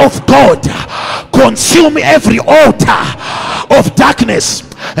fire of God consume every altar of darkness.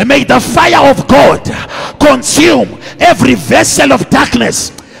 May the fire of God consume every vessel of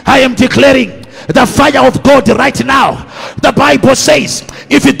darkness. I am declaring the fire of God right now. The Bible says,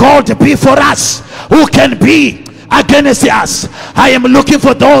 if God be for us, who can be against us? I am looking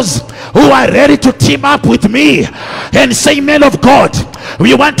for those who are ready to team up with me and say, men of God,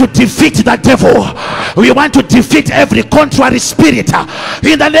 we want to defeat the devil. We want to defeat every contrary spirit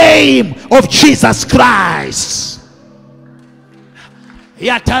in the name of Jesus Christ.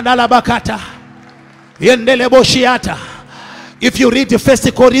 If you read the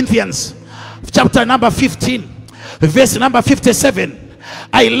 1 Corinthians chapter number 15 verse number 57,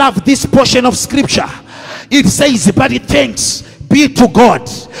 I love this portion of scripture. It says, but thanks be to God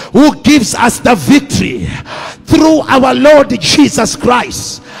who gives us the victory through our Lord Jesus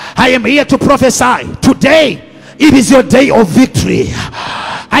Christ. I am here to prophesy today it is your day of victory.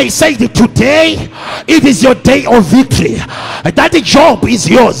 I say that today it is your day of victory. That job is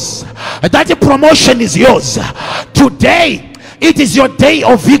yours, that promotion is yours. Today it is your day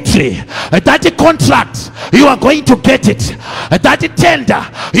of victory. That contract, you are going to get it. That tender,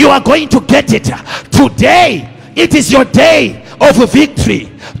 you are going to get it. Today it is your day of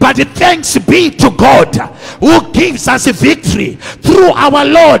victory. But thanks be to God who gives us victory through our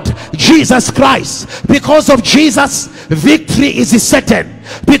Lord Jesus Christ. Because of Jesus, victory is certain.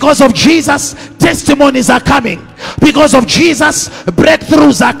 Because of Jesus, testimonies are coming. Because of Jesus,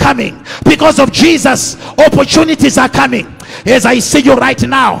 breakthroughs are coming. Because of Jesus, opportunities are coming. As I see you right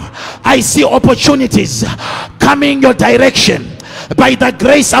now, I see opportunities coming your direction. By the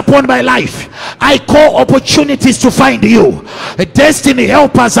grace upon my life, I call opportunities to find you. Destiny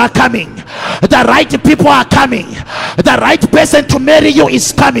helpers are coming. The right people are coming. The right person to marry you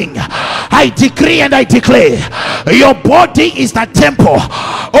is coming. I decree and I declare, your body is the temple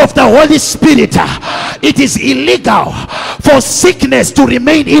of the Holy Spirit. It is illegal for sickness to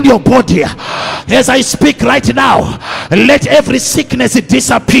remain in your body. As I speak right now, let every sickness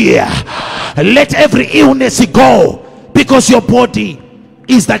disappear. Let every illness go. Because your body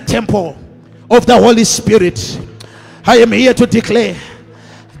is the temple of the Holy Spirit. I am here to declare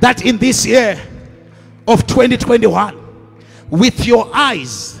that in this year of 2021, with your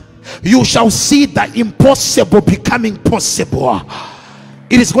eyes, you shall see the impossible becoming possible.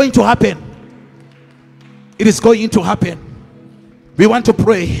 It is going to happen. It is going to happen. We want to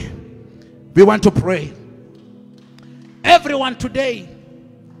pray. We want to pray. Everyone today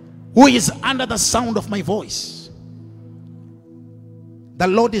who is under the sound of my voice, the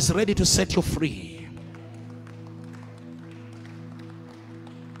Lord is ready to set you free.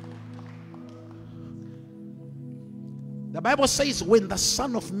 The Bible says, when the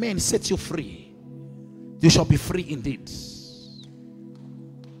Son of Man sets you free, you shall be free indeed.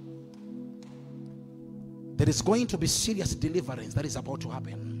 There is going to be serious deliverance that is about to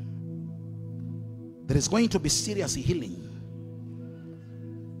happen. There is going to be serious healing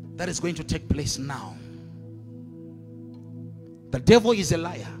that is going to take place now. The devil is a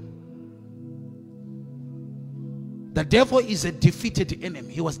liar. The devil is a defeated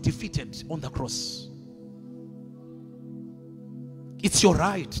enemy. He was defeated on the cross. It's your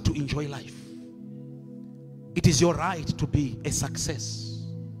right to enjoy life. It is your right to be a success.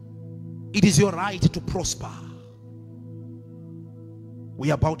 It is your right to prosper.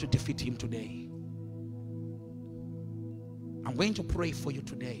 We are about to defeat him today. I'm going to pray for you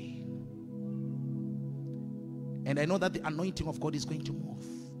today. And I know that the anointing of God is going to move.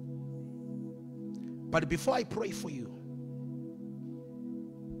 But before I pray for you,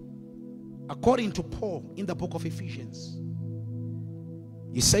 according to Paul in the book of Ephesians,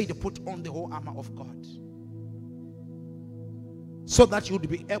 he said to put on the whole armor of God, so that you would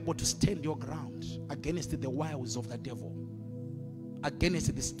be able to stand your ground against the wiles of the devil,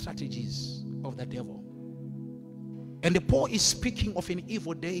 against the strategies of the devil. And Paul is speaking of an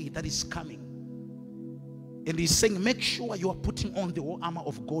evil day that is coming. And he's saying, make sure you are putting on the whole armor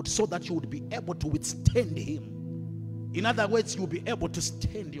of God so that you would be able to withstand him. In other words, you'll be able to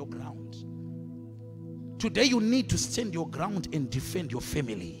stand your ground. Today you need to stand your ground and defend your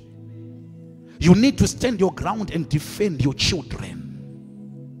family. You need to stand your ground and defend your children.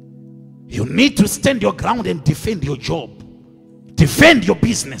 You need to stand your ground and defend your job. Defend your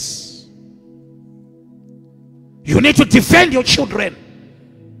business. You need to defend your children.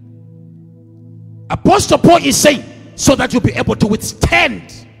 Apostle Paul is saying, so that you'll be able to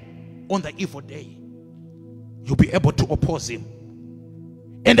withstand on the evil day. You'll be able to oppose him.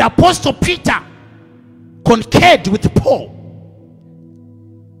 And Apostle Peter concurred with Paul.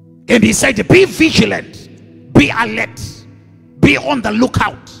 And he said, be vigilant, be alert, be on the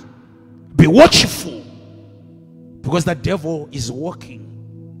lookout, be watchful. Because the devil is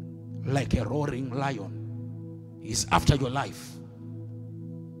walking like a roaring lion. He's after your life.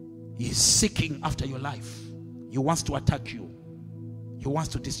 He's seeking after your life. He wants to attack you. He wants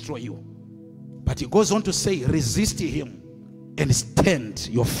to destroy you. But he goes on to say, resist him and stand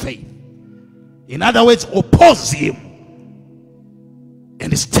your faith. In other words, oppose him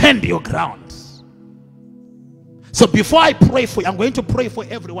and stand your ground. So before I pray for you, I'm going to pray for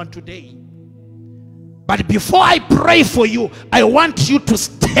everyone today. But before I pray for you, I want you to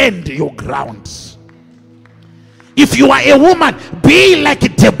stand your ground. If you are a woman, be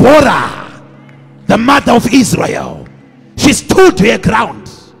like Deborah, the mother of Israel. She stood her ground.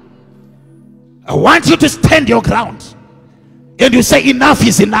 I want you to stand your ground. And you say, enough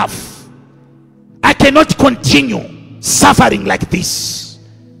is enough. I cannot continue suffering like this.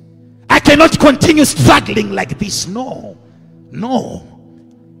 I cannot continue struggling like this. No. No.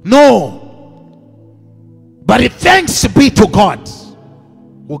 No. But thanks be to God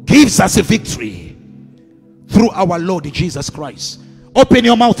who gives us a victory through our Lord Jesus Christ. Open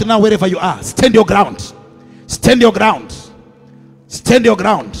your mouth now wherever you are. Stand your ground. Stand your ground. Stand your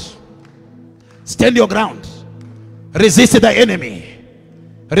ground. Stand your ground. Resist the enemy.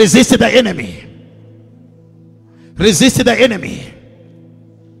 Resist the enemy. Resist the enemy.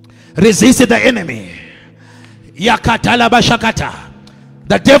 Resist the enemy. Yakatala bashakata.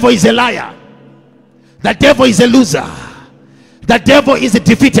 The devil is a liar. The devil is a loser. The devil is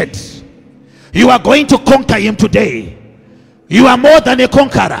defeated. You are going to conquer him today. You are more than a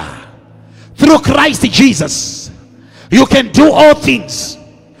conqueror. Through Christ Jesus, you can do all things.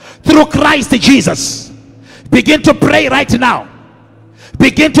 Through Christ Jesus. Begin to pray right now.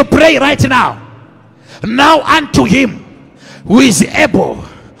 Begin to pray right now. Now unto him who is able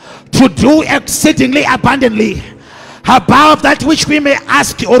to do exceedingly abundantly above that which we may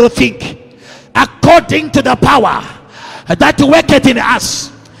ask or think, according to the power that worketh in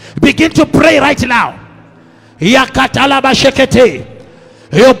us. Begin to pray right now. Yakatalabashekete.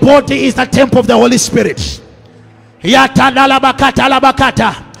 Your body is the temple of the Holy Spirit.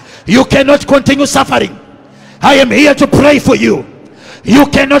 Yatanalabakatalabakata. You cannot continue suffering. I am here to pray for you. You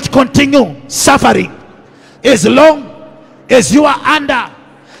cannot continue suffering as long as you are under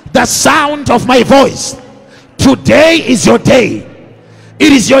the sound of my voice. Today is your day.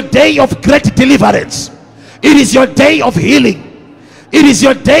 It is your day of great deliverance. It is your day of healing. It is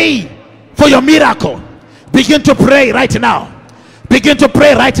your day for your miracle. Begin to pray right now. Begin to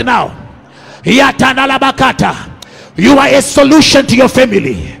pray right now. Yatanalabakata. You are a solution to your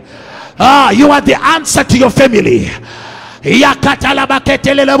family. You are the answer to your family. You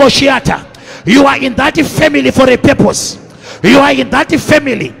are in that family for a purpose. You are in that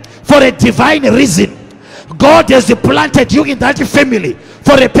family for a divine reason. God has planted you in that family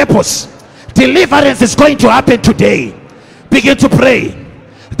for a purpose. Deliverance is going to happen today. Begin to pray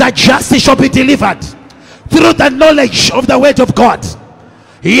that justice shall be delivered through the knowledge of the word of God.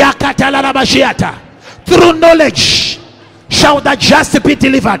 Through knowledge shall the just be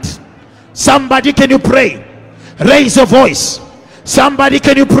delivered. Somebody, can you pray? Raise your voice. Somebody,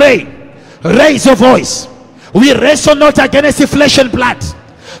 can you pray? Raise your voice. We wrestle not against the flesh and blood,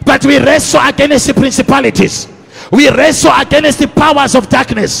 but we wrestle against the principalities. We wrestle against the powers of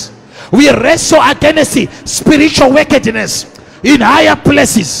darkness. We wrestle against the spiritual wickedness in higher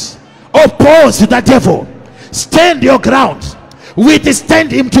places. Oppose the devil. Stand your ground.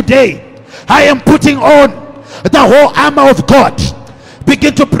 Withstand him today. I am putting on the whole armor of God.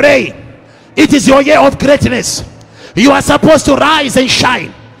 Begin to pray. It is your year of greatness. You are supposed to rise and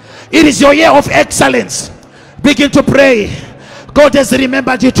shine. It is your year of excellence. Begin to pray. God has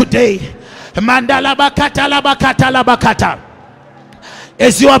remembered you today. Mandala bakata la bakata la bakata.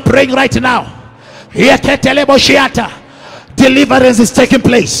 As you are praying right now, deliverance is taking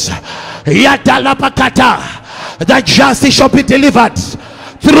place. That justice shall be delivered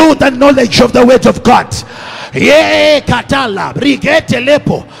through the knowledge of the word of God.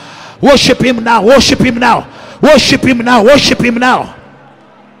 Worship him now. Worship him now. Worship him now. Worship him now.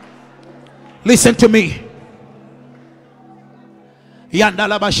 Listen to me.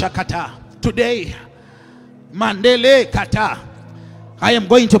 Today, Mandele Kata, I am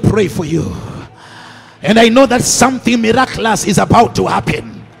going to pray for you. And I know that something miraculous is about to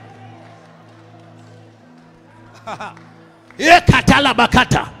happen.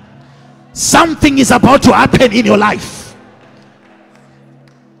 Something is about to happen in your life.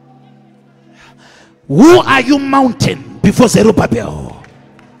 Who are you mounting before Zerubbabel?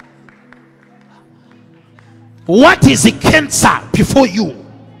 What is the cancer before you?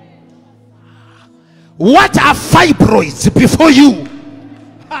 What are fibroids before you?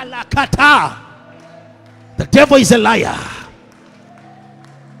 The devil is a liar.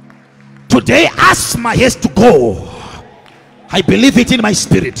 Today asthma has to go. I believe it in my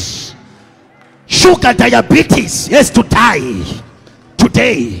spirit. Sugar diabetes has to die.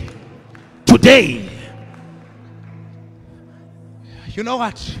 Today. You know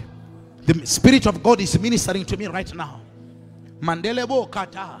what? The Spirit of God is ministering to me right now. Mandelebo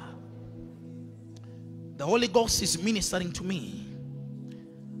kata. The Holy Ghost is ministering to me.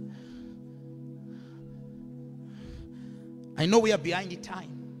 I know we are behind the time.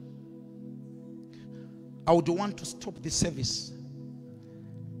 I would want to stop this service,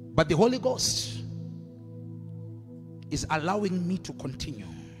 but the Holy Ghost is allowing me to continue.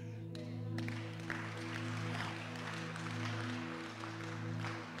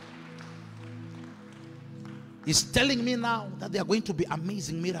 He's telling me now that there are going to be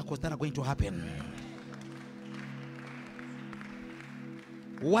amazing miracles that are going to happen.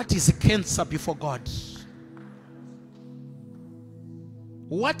 What is cancer before God?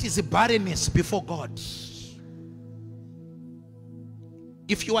 What is barrenness before God?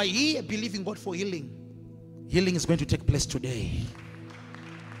 If you are here believing God for healing, healing is going to take place today.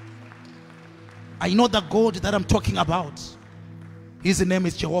 I know the God that I'm talking about. His name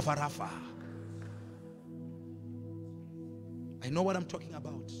is Jehovah Rapha. I know what I'm talking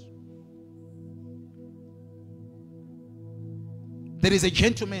about. There is a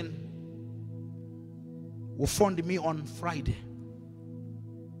gentleman who phoned me on Friday.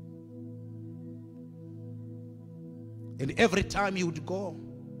 And every time he would go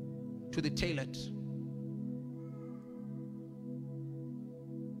to the toilet,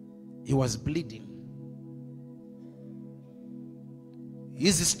 he was bleeding.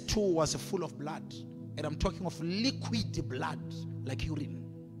 His stool was full of blood. And I'm talking of liquid blood, like urine.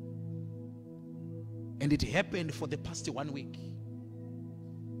 And it happened for the past 1 week.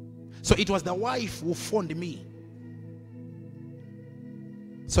 So it was the wife who phoned me.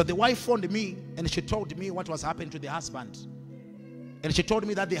 So the wife phoned me and she told me what was happening to the husband. And she told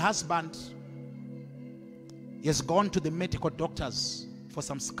me that the husband has gone to the medical doctors for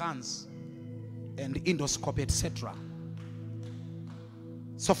some scans and endoscopy, etc.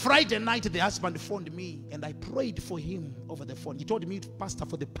 So Friday night the husband phoned me and I prayed for him over the phone. He told me, Pastor,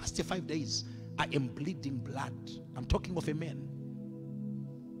 for the past 5 days I am bleeding blood. I'm talking of a man.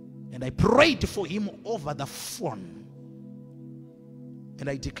 And I prayed for him over the phone. And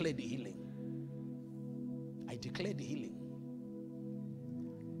I declared healing. I declared healing.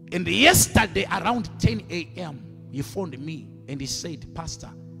 And yesterday around 10 a.m. he phoned me and he said, Pastor,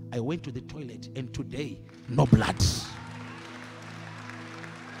 I went to the toilet and today no blood.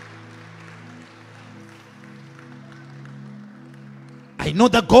 I know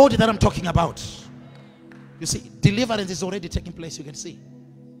the God that I'm talking about. You see, deliverance is already taking place. You can see.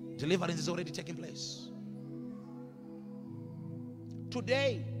 Deliverance is already taking place.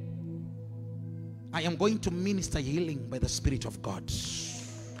 Today, I am going to minister healing by the Spirit of God.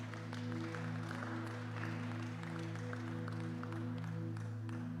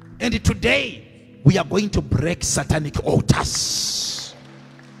 And today, we are going to break satanic altars.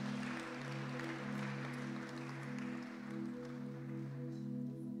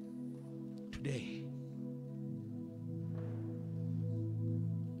 Today.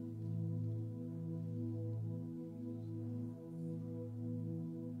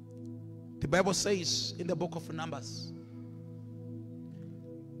 The Bible says in the book of Numbers,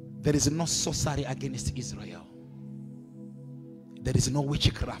 there is no sorcery against Israel. There is no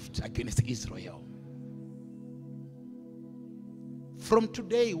witchcraft against Israel. From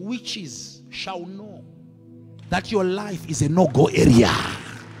today, witches shall know that your life is a no-go area.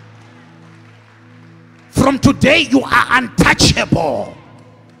 From today, you are untouchable.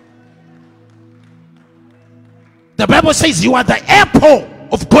 The Bible says you are the apple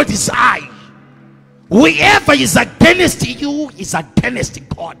of God's eye. Whoever is against you is against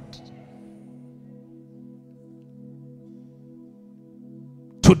God.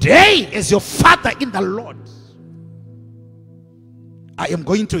 Today, as your father in the Lord, I am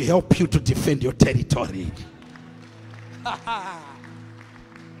going to help you to defend your territory.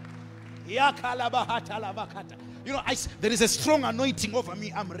 You know, there is a strong anointing over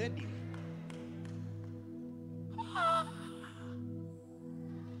me. I'm ready.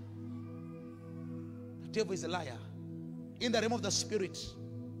 The devil is a liar. In the realm of the spirit,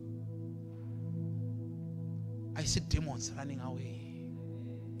 I see demons running away.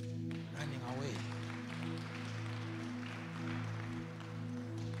 Running away.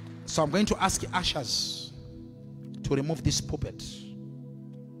 So I'm going to ask ushers to remove this puppet.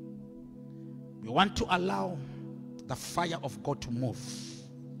 We want to allow the fire of God to move.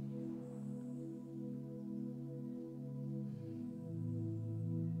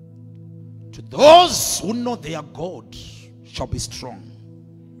 To those who know their God shall be strong,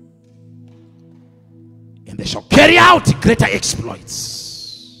 and they shall carry out greater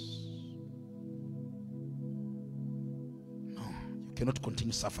exploits. No, you cannot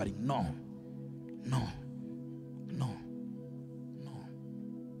continue suffering. No, no, no, no,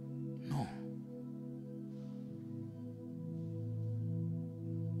 no.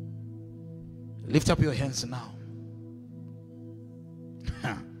 Lift up your hands now.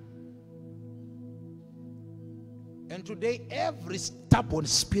 And today, every stubborn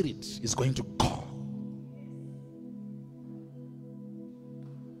spirit is going to go.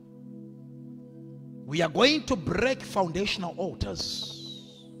 We are going to break foundational altars.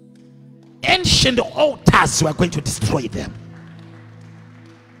 Ancient altars, we are going to destroy them.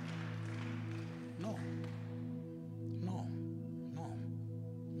 No. No. No.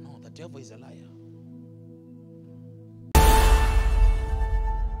 No. The devil is a liar.